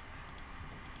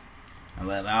 And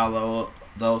let all of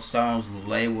those stones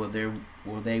lay where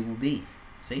they will be.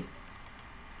 See?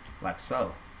 Like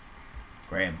so.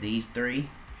 Grab these 3.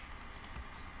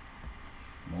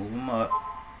 Move them up.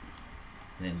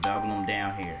 And then double them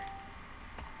down here.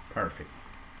 Perfect.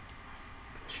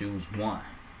 Choose one.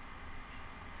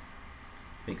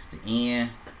 Fix the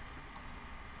end.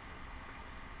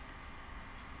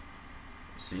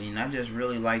 See, and I just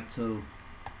really like to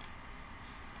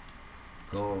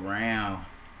go around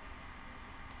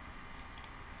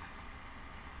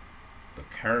the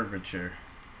curvature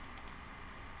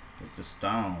with the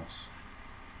stones.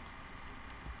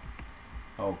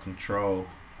 Hold control.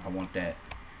 I want that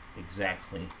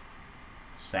exactly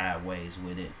sideways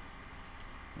with it.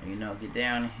 You know, get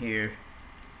down here.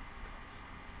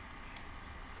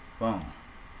 Boom.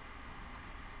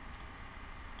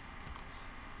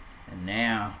 And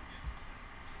now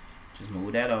just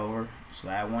move that over,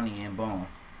 slide one in, boom,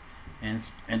 and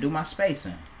do my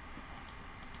spacing.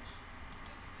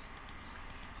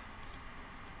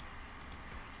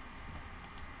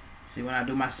 See, when I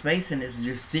do my spacing, it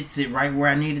just sits it right where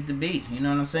I need it to be. You know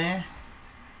what I'm saying?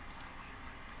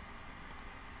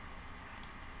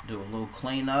 Do a little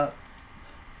cleanup.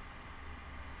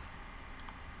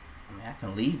 I mean, I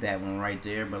can leave that one right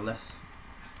there, but let's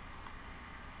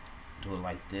do it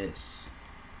like this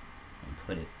and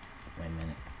put it, wait a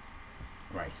minute,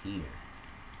 right here,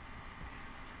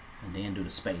 and then do the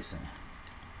spacing,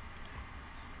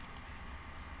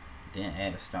 then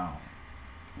add a stone.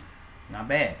 Not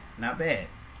bad, not bad.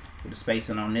 Put the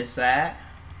spacing on this side.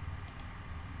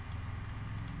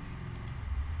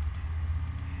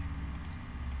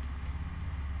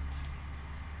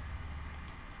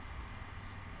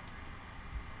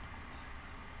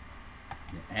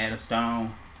 Add a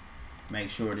stone. Make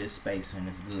sure this spacing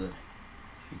is good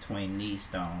between these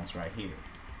stones right here.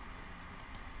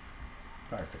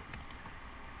 Perfect.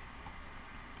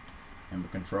 Remember,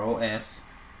 Control S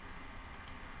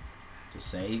to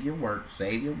save your work.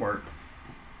 Save your work.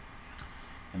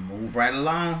 And move right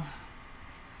along.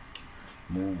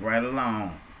 Move right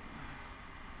along.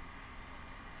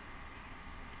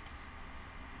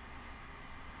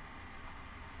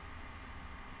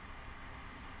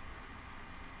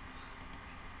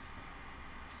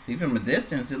 See, from a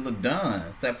distance, it looked done,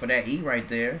 except for that E right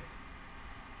there.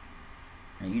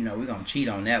 And you know, we're going to cheat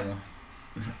on that one.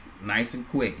 Nice and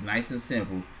quick, nice and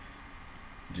simple.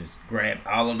 Just grab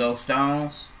all of those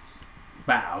stones,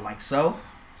 bow, like so,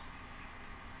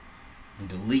 and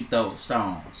delete those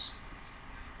stones.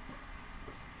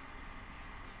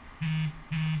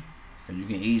 And you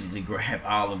can easily grab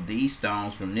all of these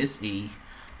stones from this E,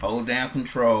 hold down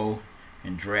Control,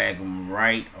 and drag them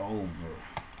right over.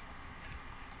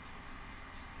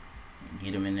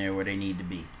 Get them in there where they need to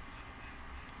be.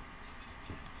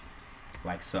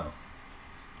 Like so.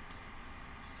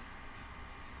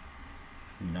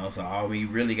 You know, so all we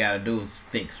really got to do is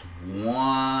fix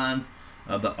one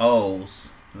of the O's.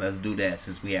 Let's do that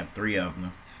since we have 3 of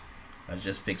them. Let's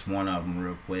just fix one of them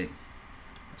real quick.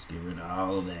 Let's get rid of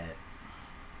all of that.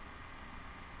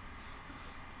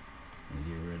 And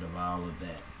get rid of all of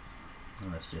that.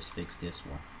 And let's just fix this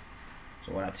one.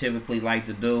 So what I typically like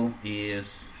to do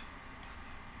is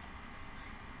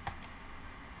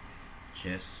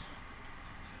just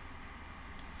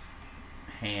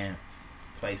hand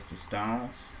place the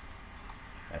stones.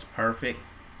 That's perfect.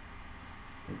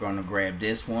 We're going to grab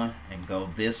this one and go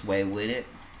this way with it,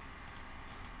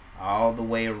 all the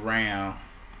way around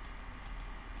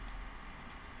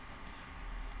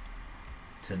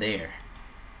to there.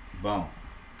 Boom.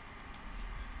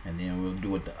 And then we'll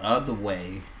do it the other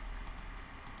way,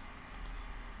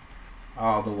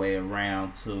 all the way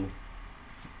around to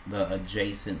the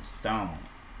adjacent stone,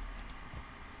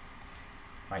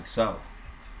 like so.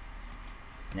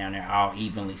 Now they're all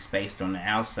evenly spaced on the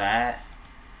outside.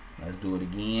 Let's do it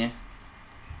again.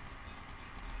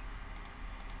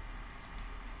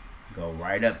 Go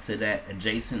right up to that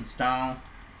adjacent stone,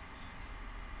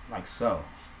 like so.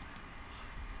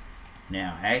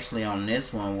 Now actually on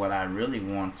this one, what I really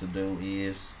want to do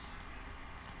is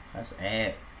let's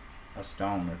add a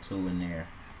stone or 2 in there.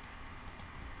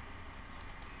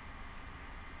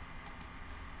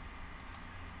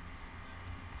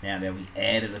 Now that we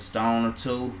added a stone or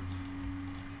 2,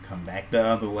 come back the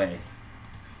other way.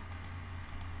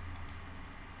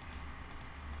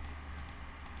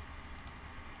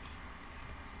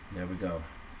 There we go.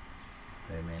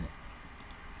 Wait a minute.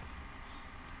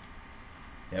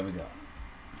 There we go.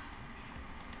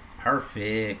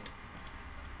 Perfect.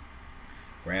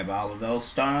 Grab all of those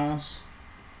stones.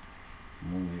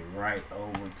 Move it right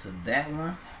over to that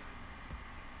one.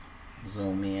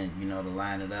 Zoom in, you know, to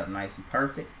line it up nice and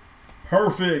perfect.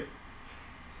 Perfect.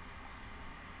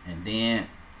 And then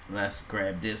let's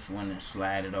grab this one and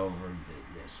slide it over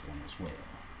this one as well.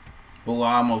 Oh,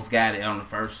 I almost got it on the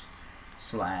first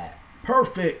slide.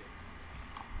 Perfect.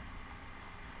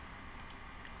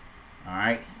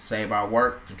 Alright, save our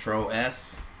work. Control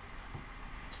S.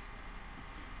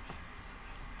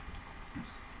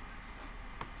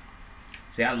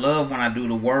 See, I love when I do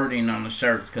the wording on the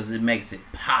shirts because it makes it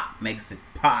pop. Makes it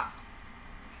pop.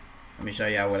 Let me show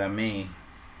y'all what I mean.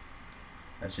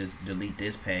 Let's just delete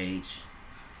this page.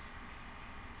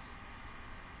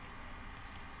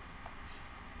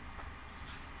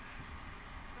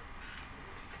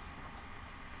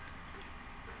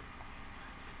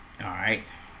 Alright.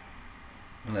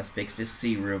 Let's fix this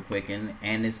C real quick. And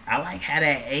it's, I like how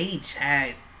that H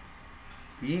had,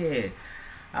 yeah,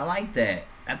 I like that.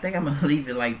 I think I'm gonna leave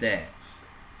it like that.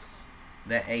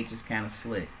 That H is kind of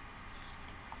slick.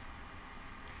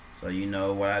 So you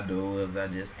know what I do is I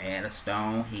just add a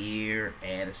stone here,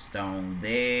 add a stone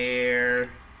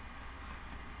there,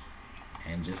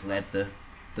 and just let the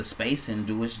spacing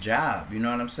do its job. You know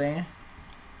what I'm saying?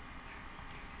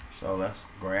 So let's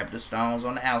grab the stones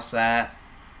on the outside.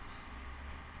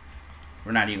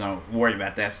 We're not even gonna worry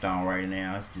about that stone right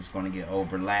now. It's just gonna get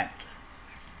overlapped.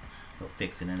 We'll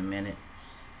fix it in a minute.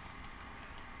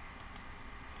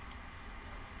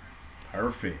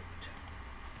 Perfect.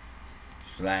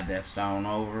 Slide that stone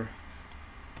over.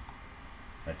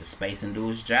 Let the spacing do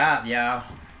its job, y'all.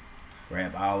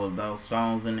 Grab all of those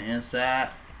stones in the inside.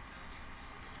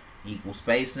 Equal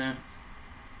spacing.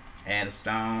 Add a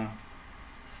stone.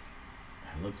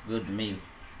 That looks good to me.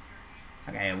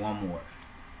 I can add one more.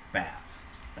 Bow.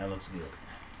 That looks good.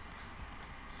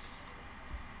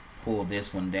 Pull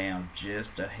this one down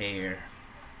just a hair.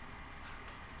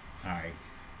 Alright.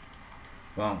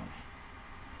 Boom.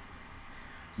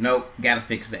 Nope. Gotta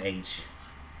fix the H.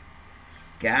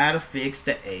 Gotta fix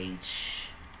the H.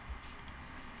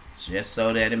 Just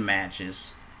so that it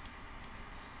matches.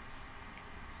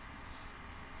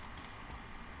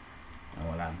 And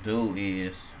what I do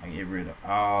is I get rid of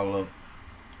all of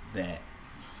that.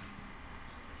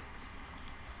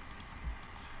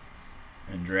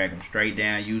 And drag them straight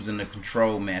down using the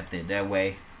control method. That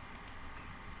way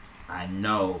I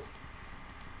know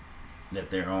that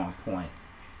they're on point.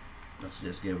 Let's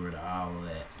just get rid of all of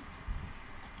that.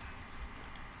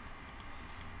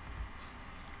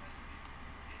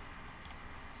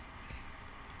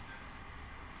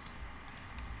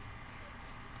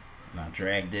 Now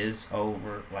drag this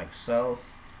over like so.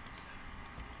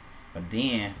 But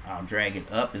then I'll drag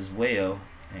it up as well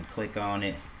and click on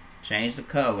it. Change the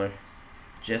color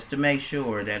just to make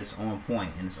sure that it's on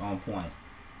point, and it's on point.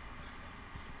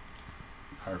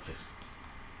 Perfect.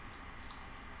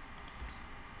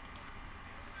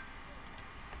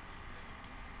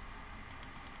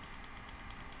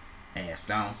 Add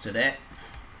stones to that,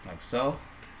 like so.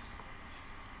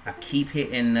 I keep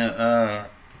hitting the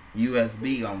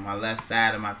USB on my left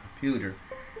side of my computer,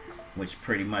 which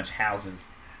pretty much houses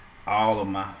all of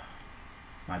my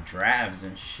drives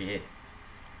and shit.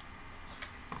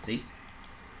 See?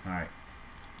 Alright.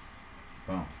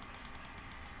 Boom.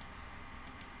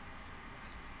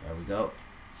 There we go.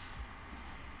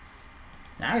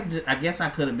 Now, I guess I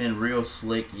could have been real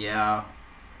slick, y'all,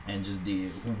 and just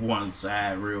did one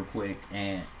side real quick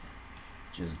and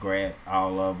just grabbed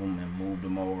all of them and moved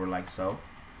them over like so.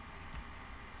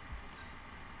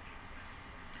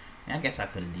 And I guess I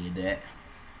could have did that,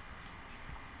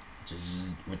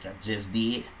 which I just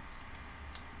did.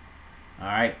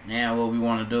 Alright, now what we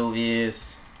want to do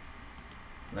is,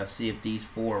 let's see if these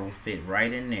four will fit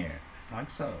right in there, like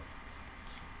so.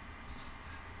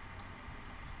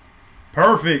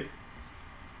 Perfect!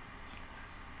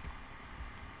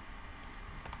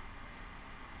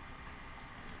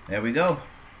 There we go.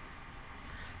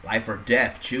 Life or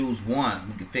death, choose one.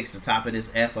 We can fix the top of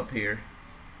this F up here.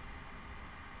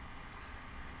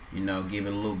 You know, give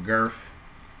it a little girth.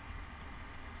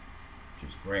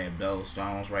 Just grab those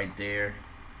stones right there.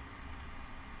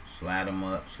 Slide them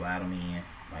up, slide them in,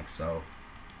 like so.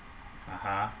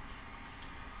 Haha.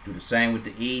 Do the same with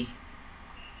the E.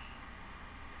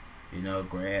 You know,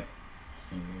 grab,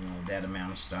 you know, that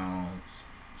amount of stones.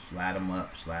 Slide them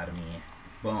up, slide them in.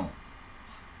 Boom.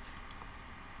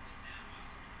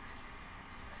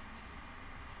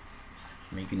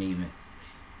 You can even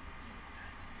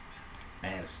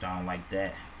add a stone like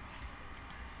that.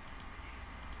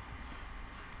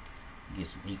 Get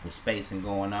some equal spacing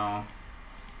going on.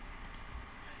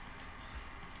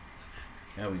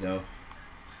 There we go.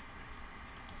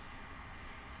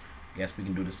 Guess we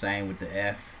can do the same with the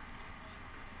F.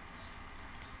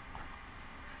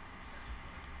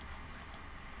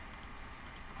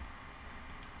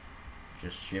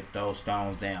 Just shift those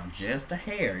stones down just a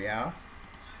hair, y'all.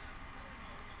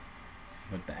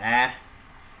 With the I,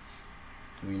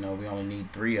 we know we only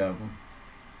need 3 of them.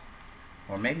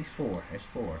 Or maybe 4. There's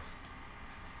 4.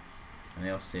 And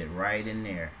they'll sit right in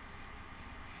there.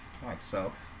 Like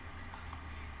so.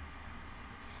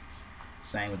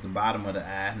 Same with the bottom of the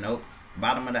eye. Nope.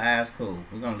 Bottom of the eye is cool.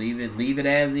 We're gonna leave it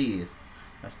as is.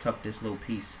 Let's tuck this little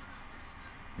piece.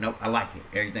 Nope, I like it.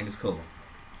 Everything is cool.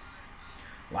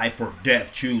 Life or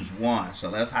death, choose one. So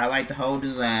let's highlight the whole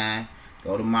design.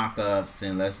 Go to mock-ups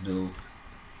and let's do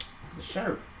the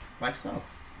shirt. Like so.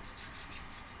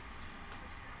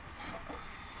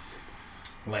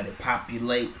 Let it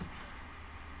populate.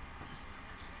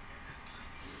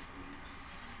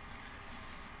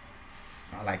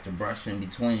 I like to brush in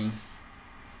between.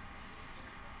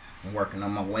 I'm working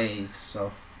on my waves,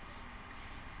 so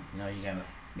you know you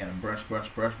gotta brush, brush,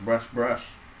 brush, brush, brush.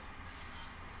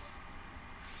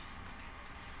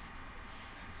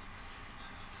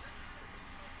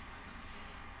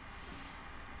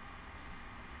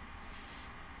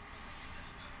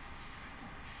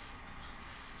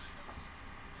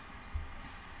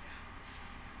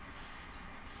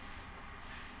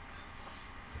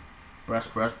 Brush,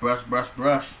 brush, brush, brush,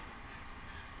 brush.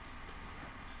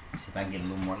 Let's see if I can get a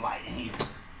little more light in here.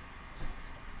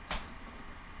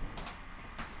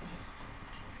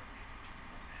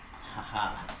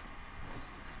 Haha.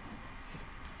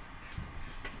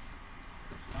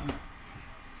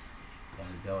 There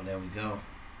we go, there we go.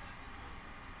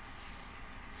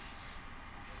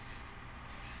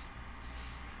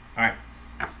 Alright.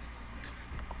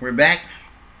 We're back.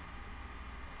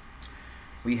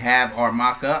 We have our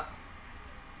mock-up.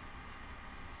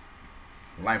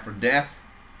 Life or death.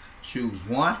 Choose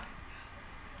one.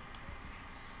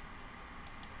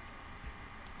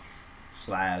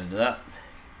 Slide it up.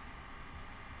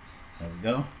 There we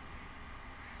go.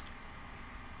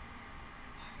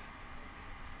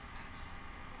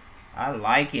 I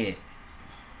like it.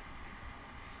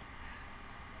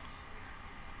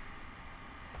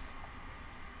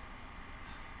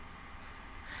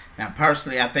 Now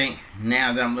personally, I think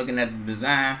now that I'm looking at the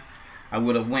design, I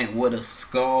would have went with a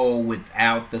skull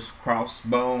without the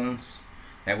crossbones.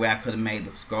 That way I could have made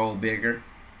the skull bigger.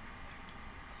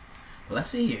 But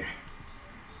let's see here.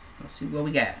 Let's see what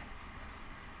we got.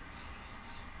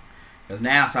 Because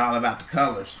now it's all about the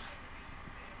colors.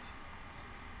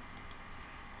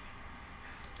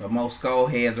 But most skull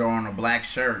heads are on a black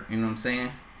shirt, you know what I'm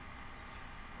saying?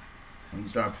 When you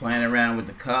start playing around with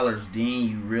the colors, then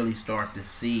you really start to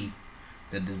see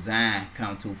the design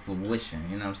come to fruition,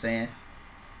 you know what I'm saying?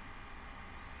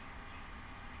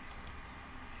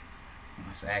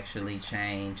 Let's actually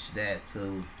change that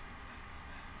to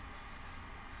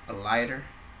a lighter.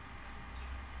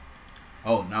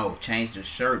 Oh no, change the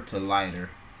shirt to lighter.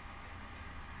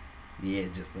 Yeah,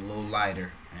 just a little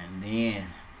lighter. And then,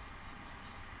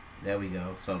 there we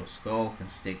go. So the skull can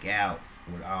stick out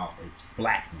with all its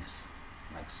blackness.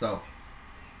 Like so.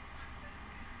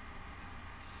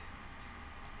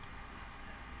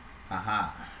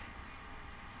 Aha.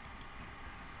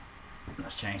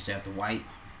 Let's change that to white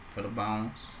for the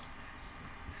bones.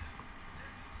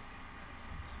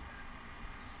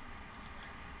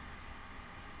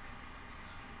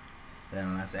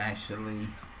 Then let's actually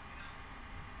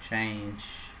change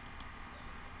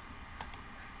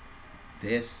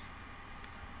this.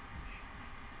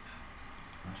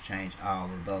 Let's change all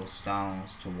of those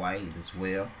stones to white as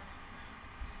well.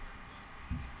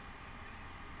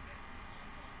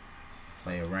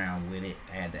 Play around with it,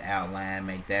 add the outline,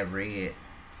 make that red.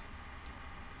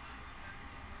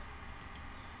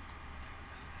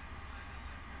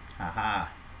 Haha.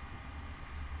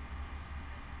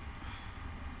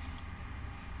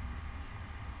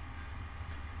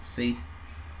 See,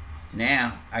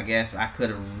 now I guess I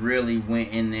could have really went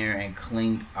in there and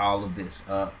cleaned all of this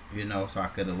up, you know, so I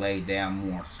could have laid down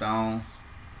more stones.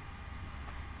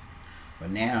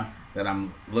 But now that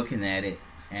I'm looking at it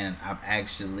and I've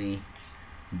actually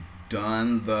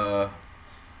done the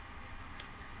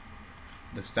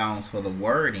stones for the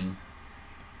wording,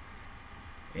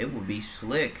 it would be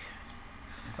slick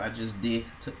if I just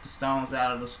took the stones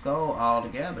out of the skull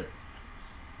altogether.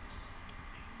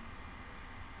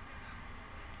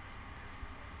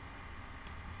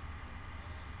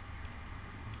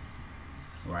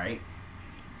 Right?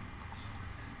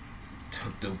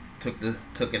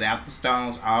 Took it out the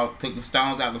stones, took the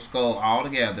stones out the skull all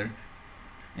together,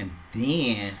 and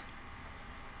then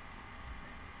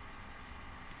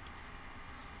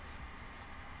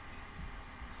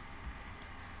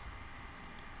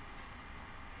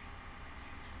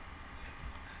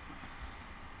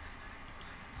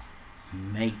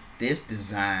make this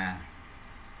design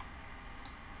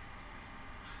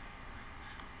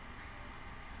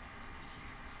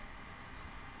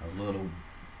a little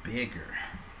bigger.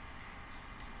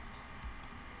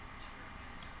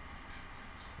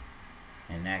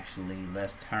 And actually,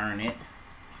 let's turn it.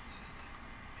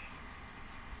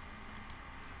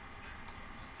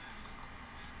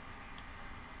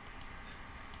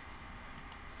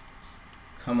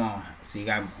 Come on. See,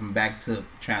 I'm back to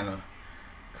trying to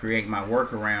create my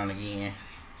workaround again.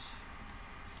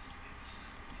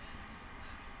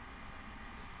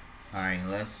 Alright,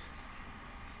 let's.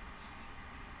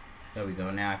 There we go.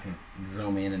 Now I can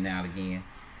zoom in and out again.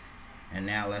 And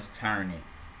now let's turn it.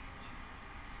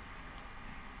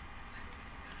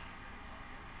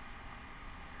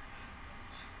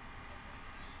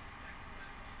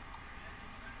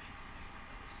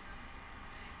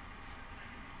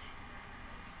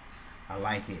 I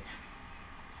like it.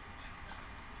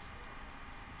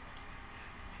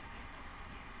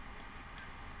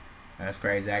 That's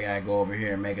crazy. I gotta go over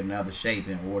here and make another shape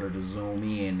in order to zoom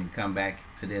in and come back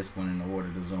to this one in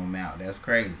order to zoom out. That's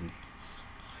crazy.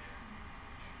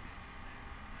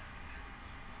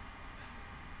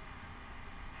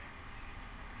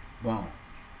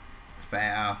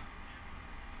 file.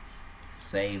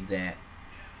 Save that.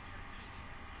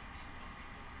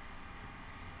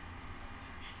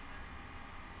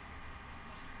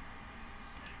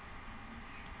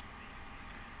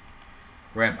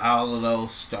 Grab all of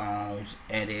those stones,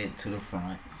 add it to the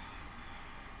front.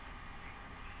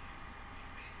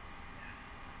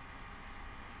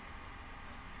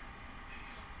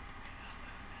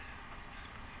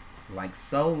 Like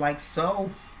so, like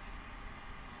so.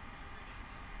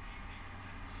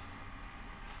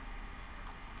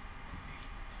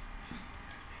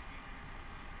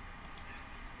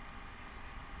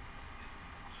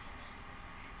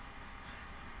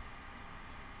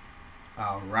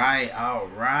 All right, all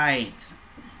right.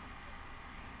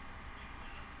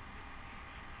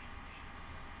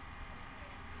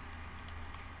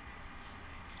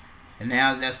 And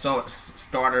now that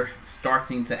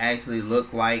starting to actually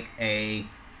look like a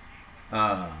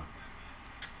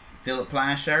Philip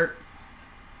Plein shirt.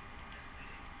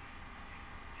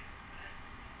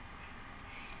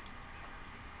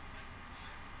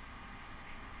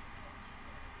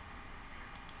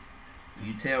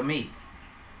 You tell me.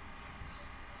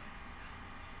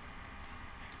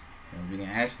 And we can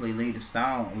actually leave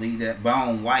that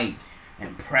bone white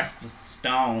and press the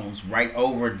stones right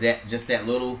over that, just that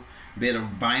little bit of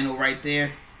vinyl right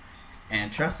there.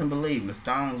 And trust and believe, the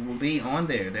stones will be on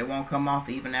there. They won't come off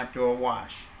even after a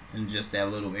wash in just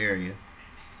that little area.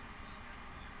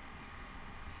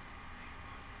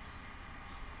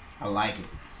 I like it.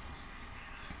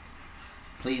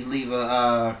 Please leave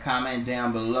a comment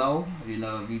down below. You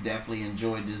know, if you definitely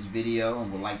enjoyed this video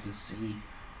and would like to see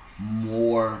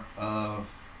more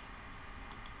of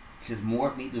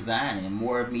me designing,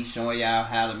 more of me showing y'all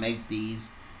how to make these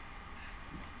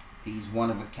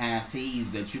one-of-a-kind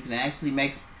tees that you can actually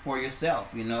make for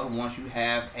yourself. You know, once you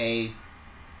have a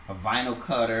vinyl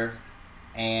cutter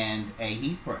and a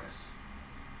heat press.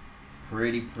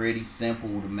 Pretty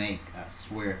simple to make, I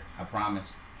swear, I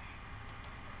promise.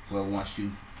 Well, once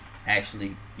you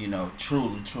actually, you know,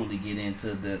 truly get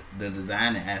into the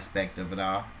designing aspect of it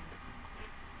all,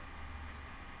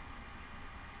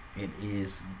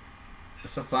 it's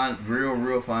a fun,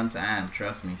 real fun time,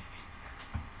 trust me.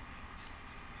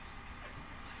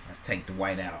 Let's take the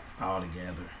white out all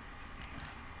together.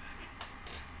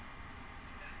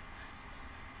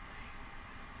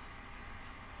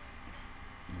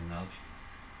 You know,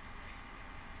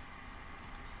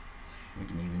 we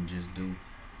can even just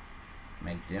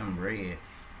make them red.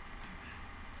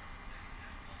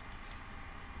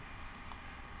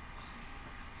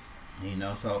 You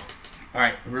know, so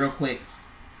alright, real quick,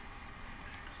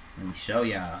 let me show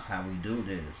y'all how we do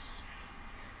this.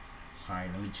 Alright,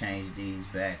 let me change these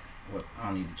back. What, I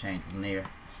don't need to change them there.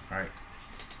 Alright,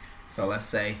 so let's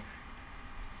say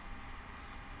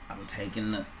I'm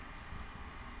taking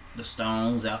the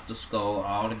stones out the skull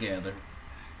all together.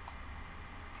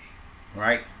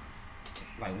 Right?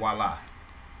 Like voila.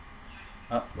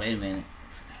 Oh, wait a minute.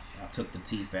 I took the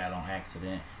teeth out on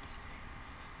accident.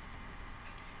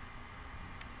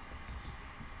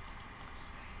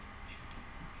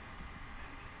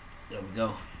 There we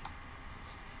go.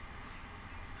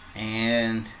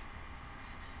 And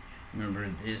remember,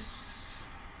 this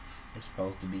is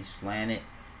supposed to be slanted.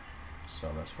 So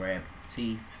let's grab the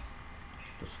teeth,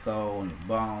 the skull, and the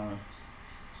bone.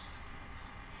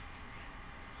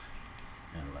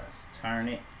 And let's turn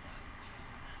it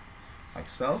like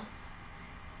so.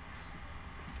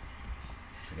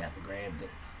 Forgot to grab it.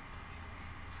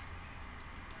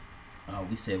 Oh,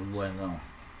 we said we wasn't going.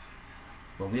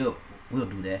 But we'll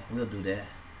do that. We'll do that.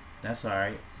 That's all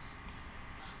right.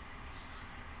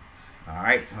 All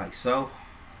right, like so.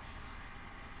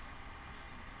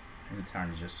 Let me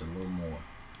turn it just a little more.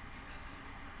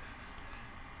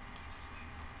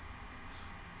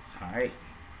 All right.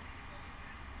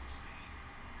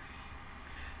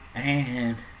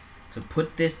 And to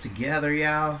put this together,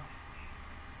 y'all,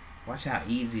 watch how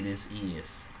easy this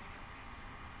is.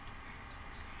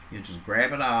 You just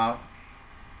grab it all.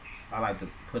 I like to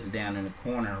put it down in the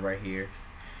corner right here.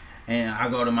 And I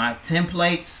go to my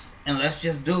templates, and let's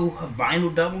just do a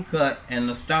vinyl double cut and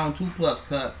the stone 2+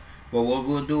 cut. But what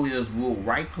we'll do is we'll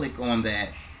right click on that.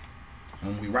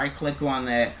 When we right click on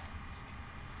that,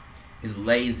 it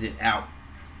lays it out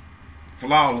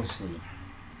flawlessly.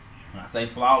 When I say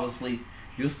flawlessly,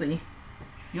 you'll see.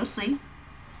 You'll see.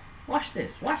 Watch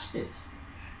this. Watch this.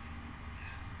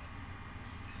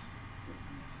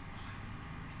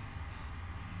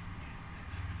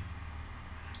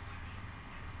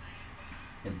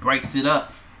 It breaks it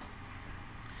up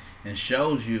and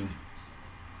shows you.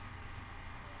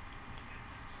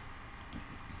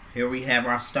 Here we have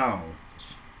our stones.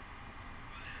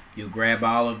 You grab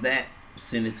all of that,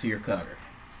 send it to your cutter.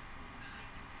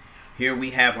 Here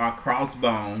we have our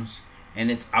crossbones, and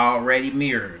it's already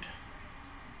mirrored.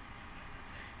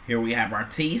 Here we have our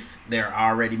teeth. They're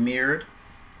already mirrored.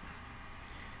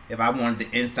 If I wanted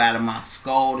the inside of my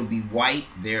skull to be white,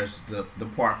 there's the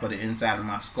part for the inside of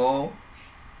my skull.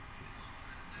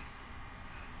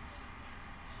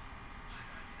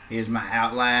 Here's my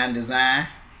outline design.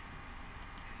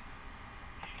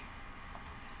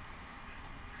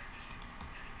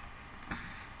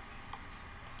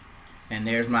 And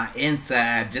there's my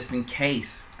inside, just in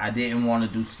case I didn't want to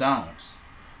do stones.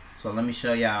 So let me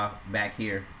show y'all back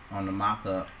here on the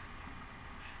mock-up.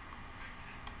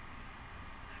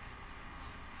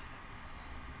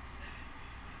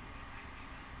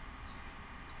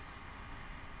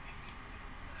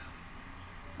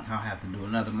 I'll have to do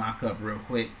another mock-up real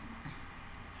quick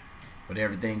with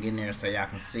everything in there so y'all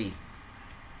can see.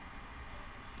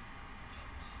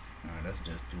 Alright, let's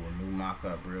just do a new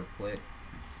mock-up real quick.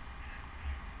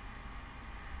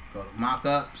 Go to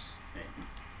mock-ups and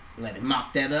let it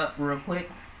mock that up real quick.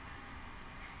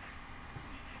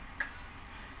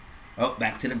 Oh,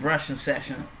 back to the brushing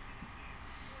session.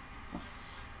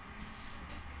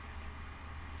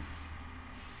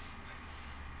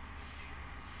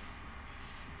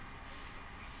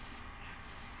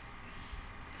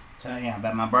 Tell you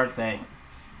about my birthday,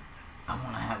 I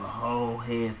want to have a whole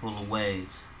head full of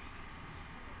waves.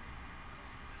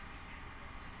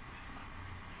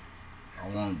 I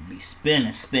want to be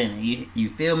spinning. You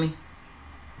feel me?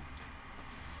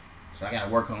 So I got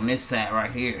to work on this side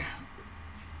right here.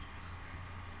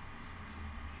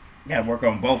 Got to work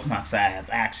on both my sides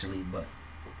actually, but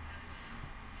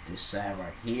this side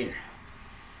right here.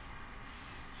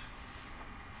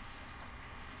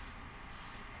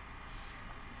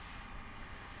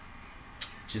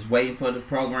 Just waiting for the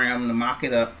program to mock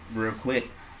it up real quick.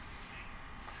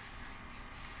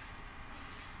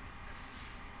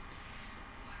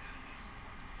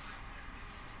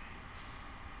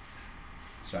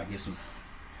 So I get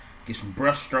some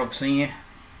brush strokes in.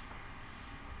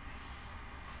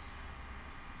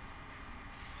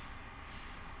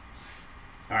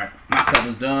 Alright, my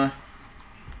cover's done.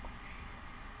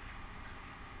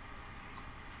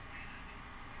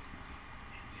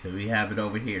 Here we have it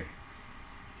over here.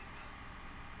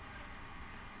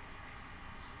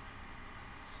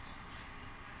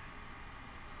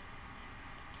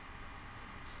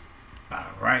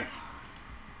 Alright.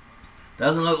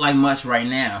 Doesn't look like much right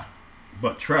now,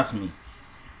 but trust me,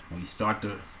 when you start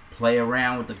to play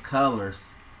around with the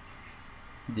colors,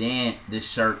 then this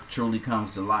shirt truly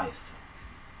comes to life.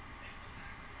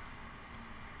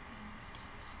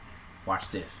 Watch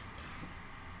this.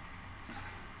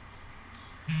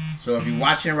 So if you're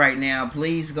watching right now,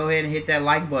 please go ahead and hit that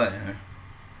like button.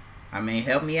 I mean,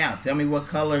 help me out. Tell me what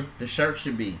color the shirt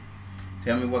should be.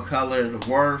 Tell me what color the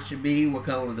words should be, what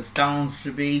color the stones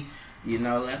should be. You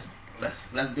know, let's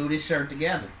do this shirt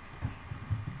together.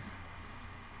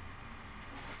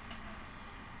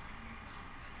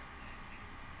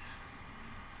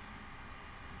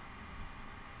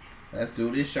 Let's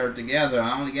do this shirt together.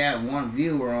 I only got one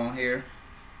viewer on here.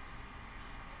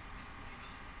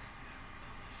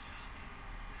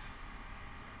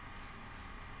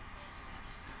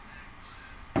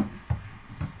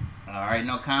 Alright,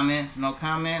 no comments, no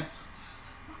comments.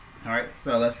 Alright,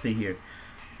 so let's see here.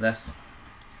 Let's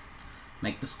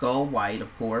make the skull white,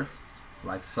 of course,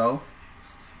 like so.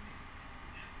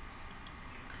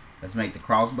 Let's make the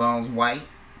crossbones white.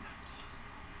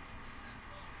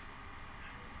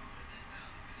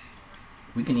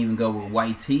 We can even go with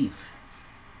white teeth.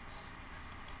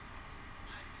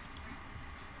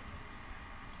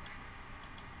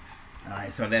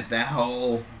 Alright, so that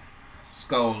whole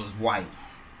skull is white.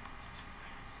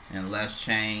 And let's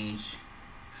change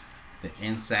the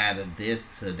inside of this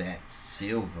to that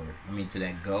silver. I mean, to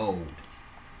that gold.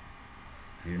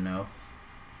 You know?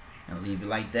 And leave it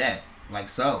like that. Like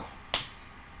so.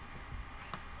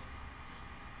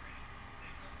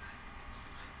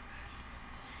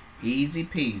 Easy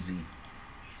peasy.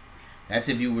 That's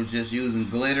if you were just using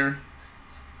glitter.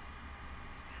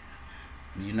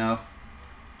 You know?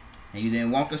 And you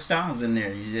didn't want the stones in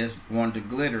there. You just wanted the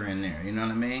glitter in there. You know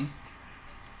what I mean?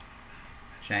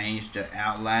 Change the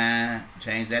outline.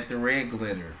 Change that to red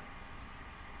glitter.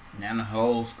 Now the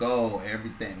whole skull,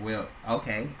 everything. Well,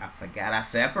 okay. I forgot I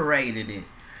separated it.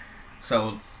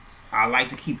 So, I like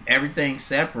to keep everything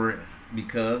separate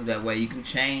because that way you can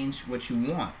change what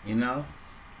you want, you know?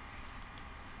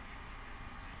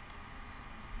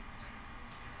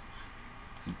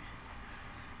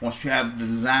 Once you have the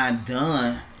design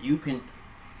done, you can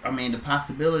I mean, the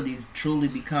possibilities truly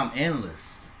become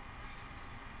endless.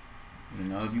 You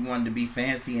know, if you wanted to be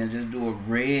fancy and just do a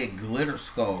red glitter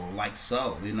skull like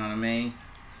so, you know what I mean?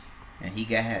 And he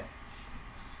got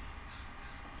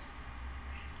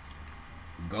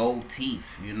gold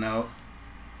teeth, you know,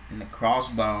 and the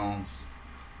crossbones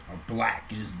are black.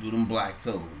 You just do them black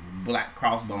too. Black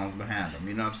crossbones behind them,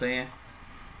 you know what I'm saying?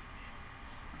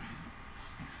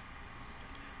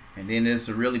 And then it's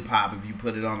a really pop if you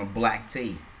put it on a black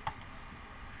tee.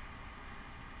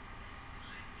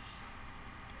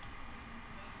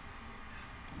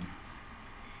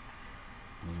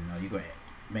 You know, you go ahead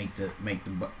make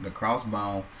the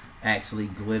crossbone actually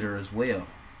glitter as well.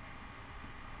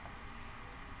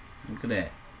 Look at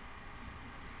that.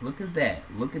 Look at that.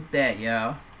 Look at that,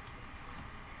 y'all.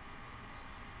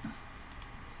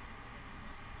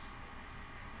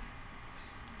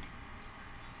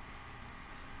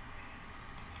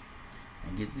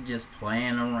 And get to just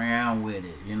playing around with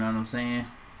it. You know what I'm saying?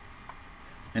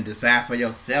 And decide for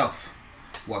yourself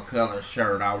what color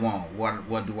shirt I want.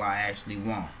 What do I actually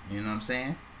want? You know what I'm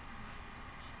saying?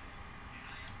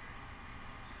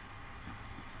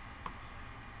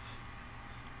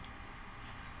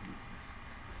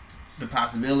 The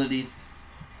possibilities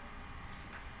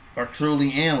are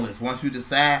truly endless. Once you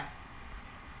decide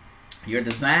your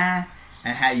design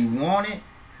and how you want it,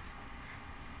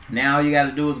 now all you got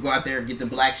to do is go out there and get the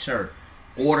black shirt,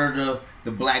 order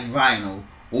the black vinyl,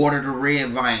 order the red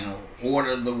vinyl,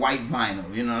 order the white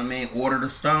vinyl, you know what I mean? Order the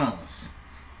stones.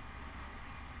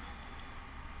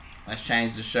 Let's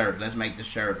change the shirt. Let's make the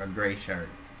shirt a gray shirt.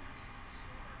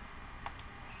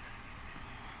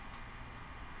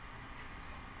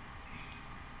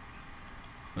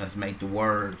 Let's make the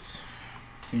words,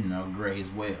 you know, gray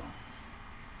as well.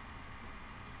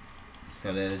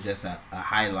 So that it's just a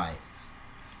highlight.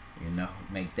 You know,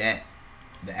 make that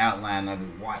the outline of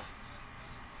it white.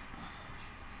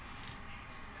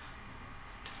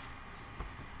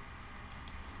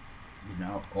 You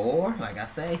know, or like I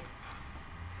say,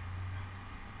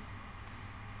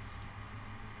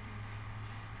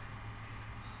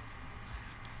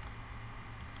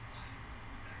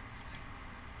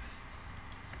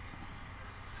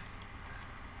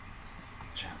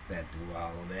 chop that through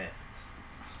all of that.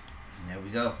 And there we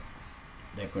go.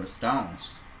 There go the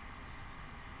stones.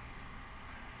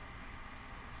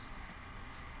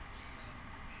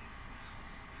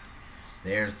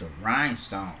 There's the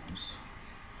rhinestones.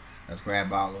 Let's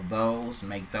grab all of those,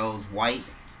 make those white.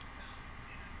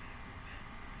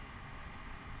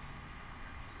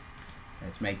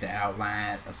 Let's make the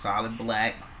outline a solid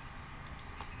black.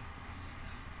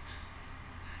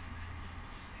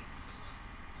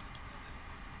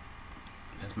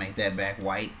 Let's make that back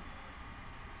white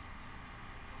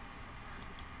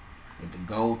with the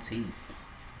gold teeth.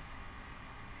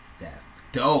 That's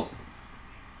dope.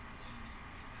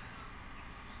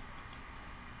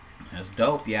 That's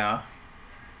dope, y'all.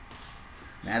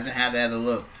 Imagine how that'll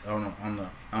look on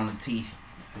the teeth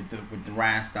with the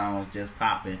rhinestones just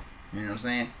popping. You know what I'm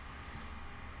saying?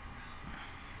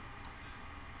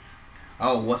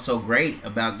 Oh, what's so great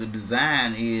about the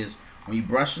design is when you're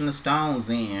brushing the stones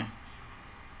in,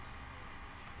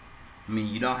 I mean,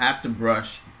 you don't have to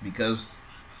brush because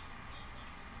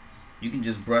you can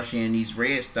just brush in these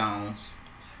red stones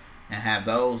and have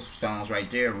those stones right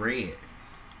there red.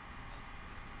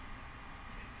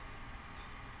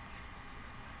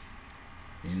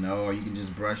 You know, or you can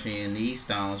just brush in these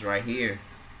stones right here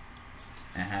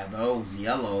and have those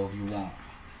yellow if you want.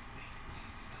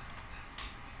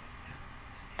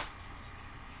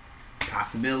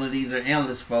 Possibilities are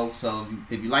endless, folks. So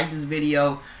if you like this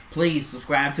video, please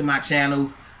subscribe to my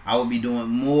channel. I will be doing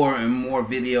more and more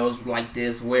videos like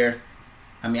this where,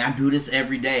 I mean, I do this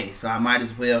every day, so I might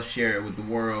as well share it with the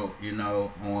world, you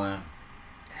know, on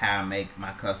how I make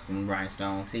my custom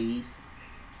rhinestone tees.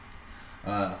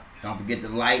 Don't forget to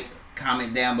like,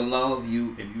 comment down below if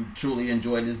you truly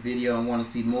enjoyed this video and want to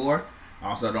see more.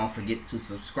 Also, don't forget to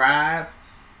subscribe.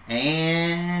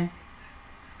 And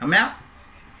I'm out.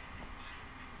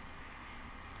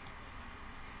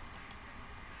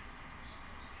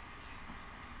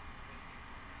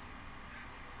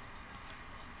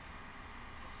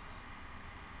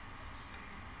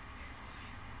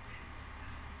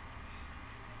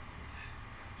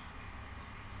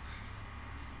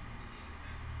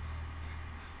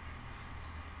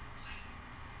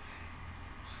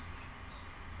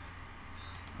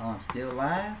 Oh, I'm still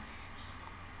live?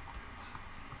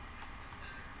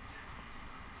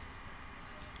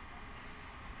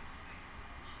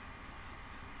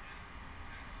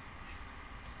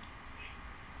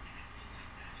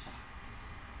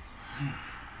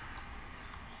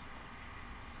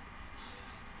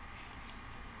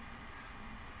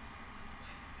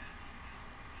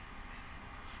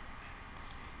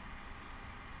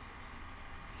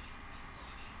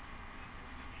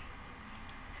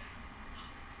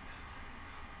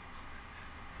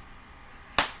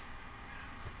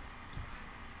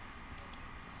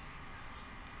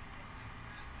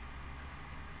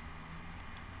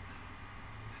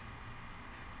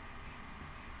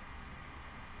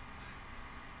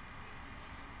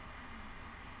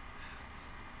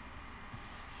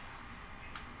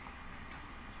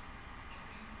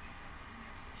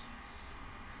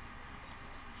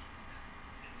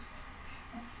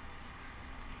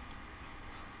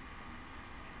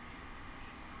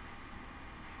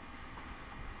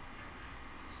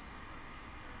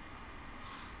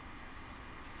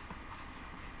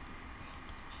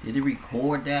 Did it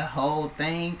record that whole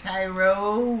thing,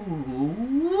 Cairo?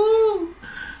 Ooh.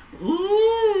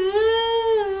 Ooh.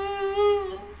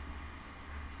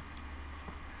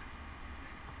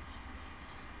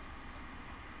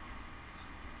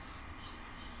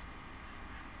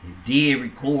 It did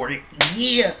record it.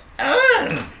 Yeah.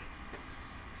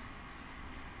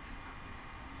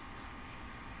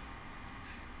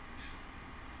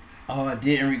 Oh, I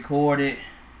didn't record it.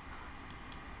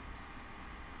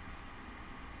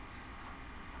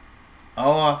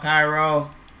 Oh,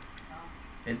 Cairo.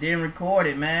 It didn't record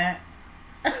it, man.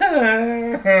 I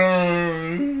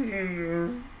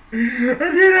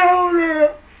didn't own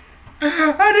it.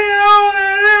 I didn't own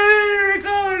it. I didn't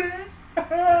record it.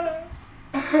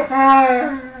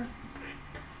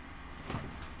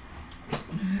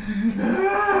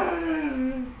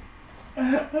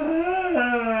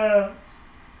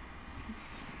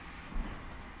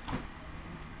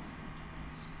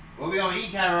 What we gonna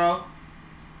eat, Cairo?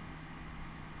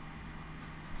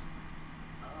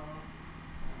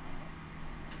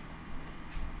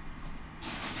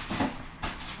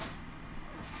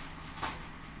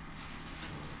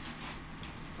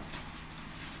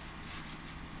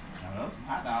 Some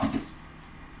hot dogs.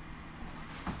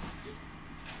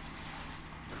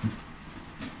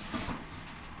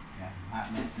 Got some hot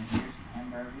nuts in here, some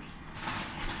hamburgers.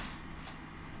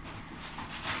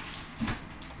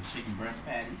 The chicken breast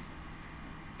patties.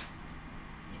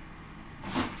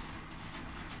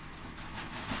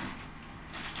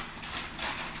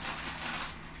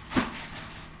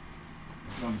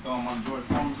 You want to throw them on George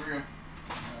Foreman grill?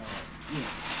 Yeah.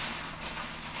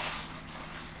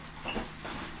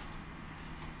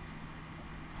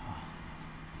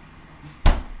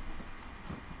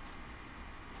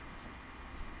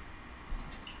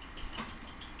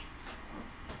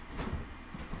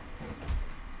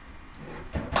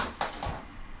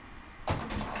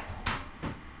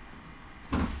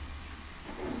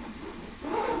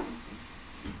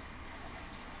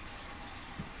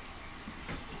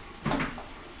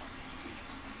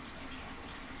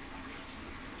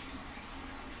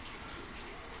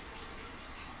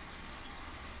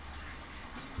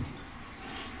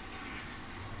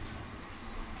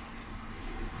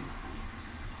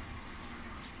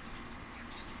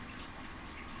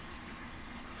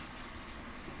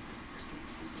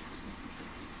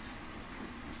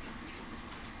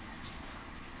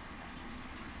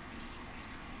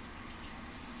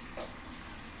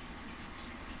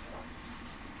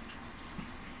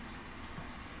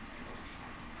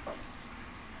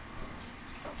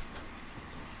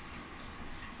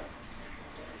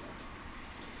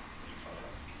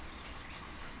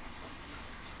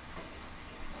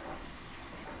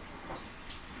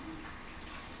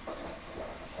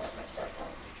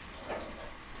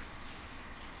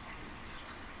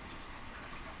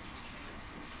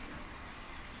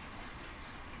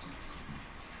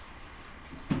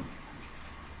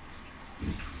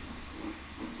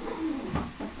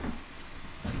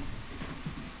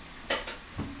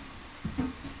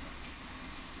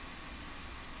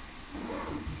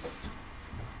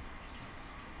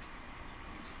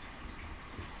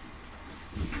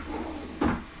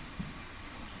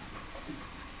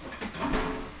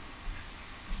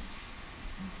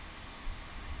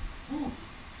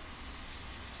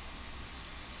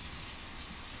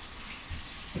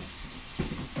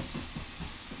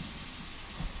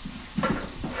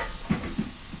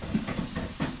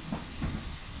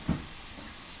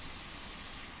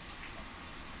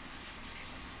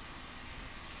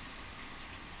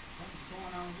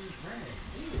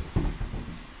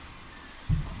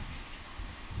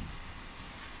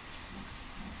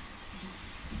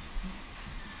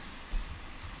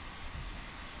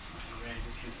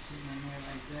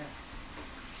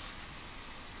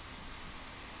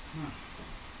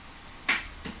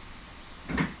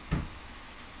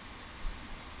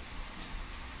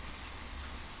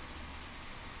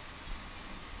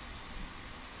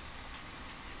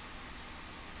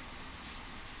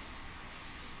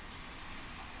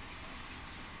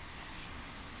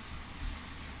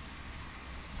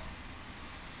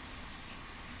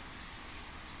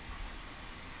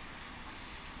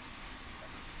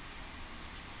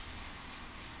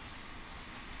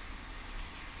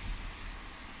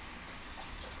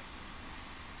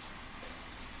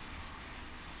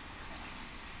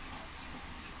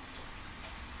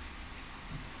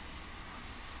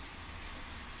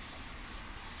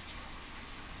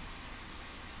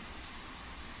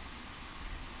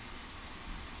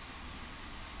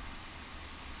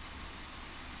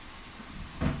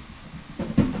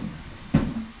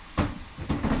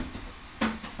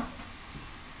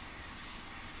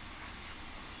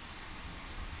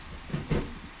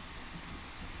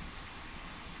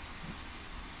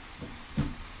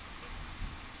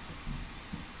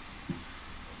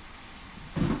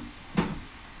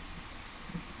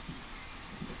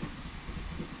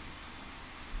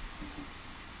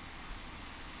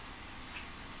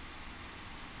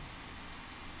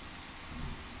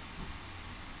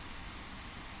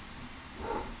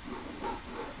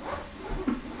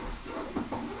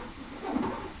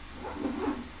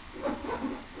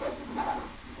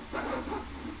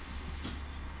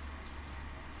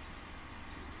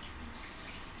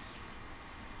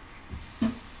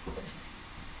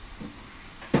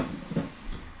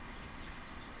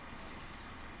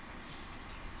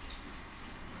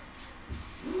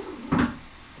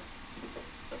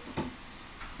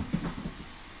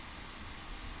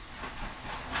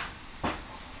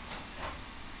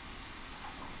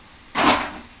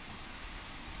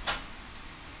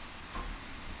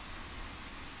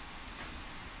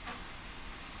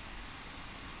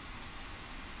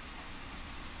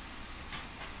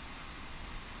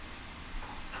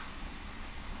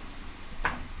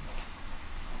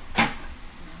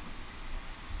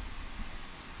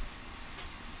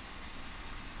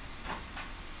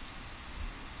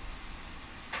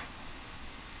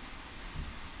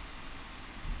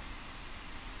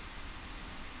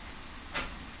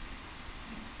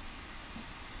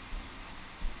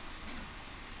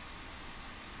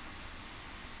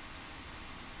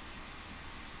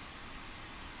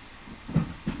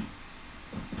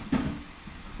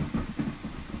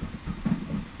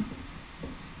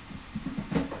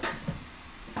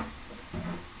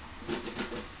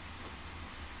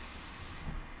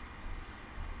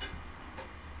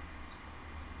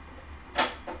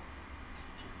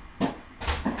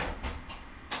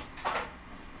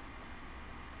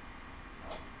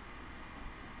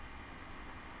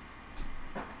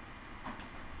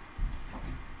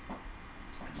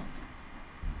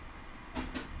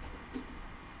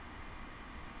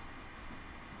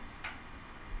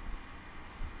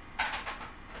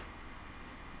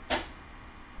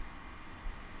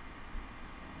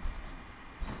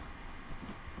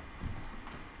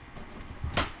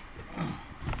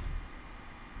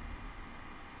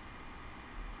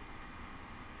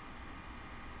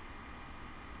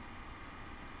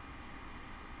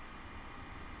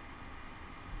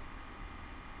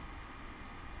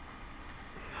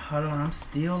 Hold on, I'm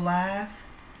still live?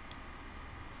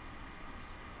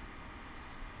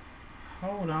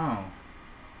 Hold on.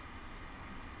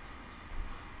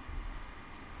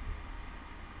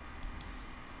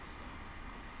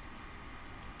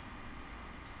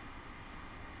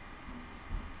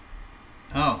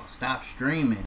 Oh, stop streaming.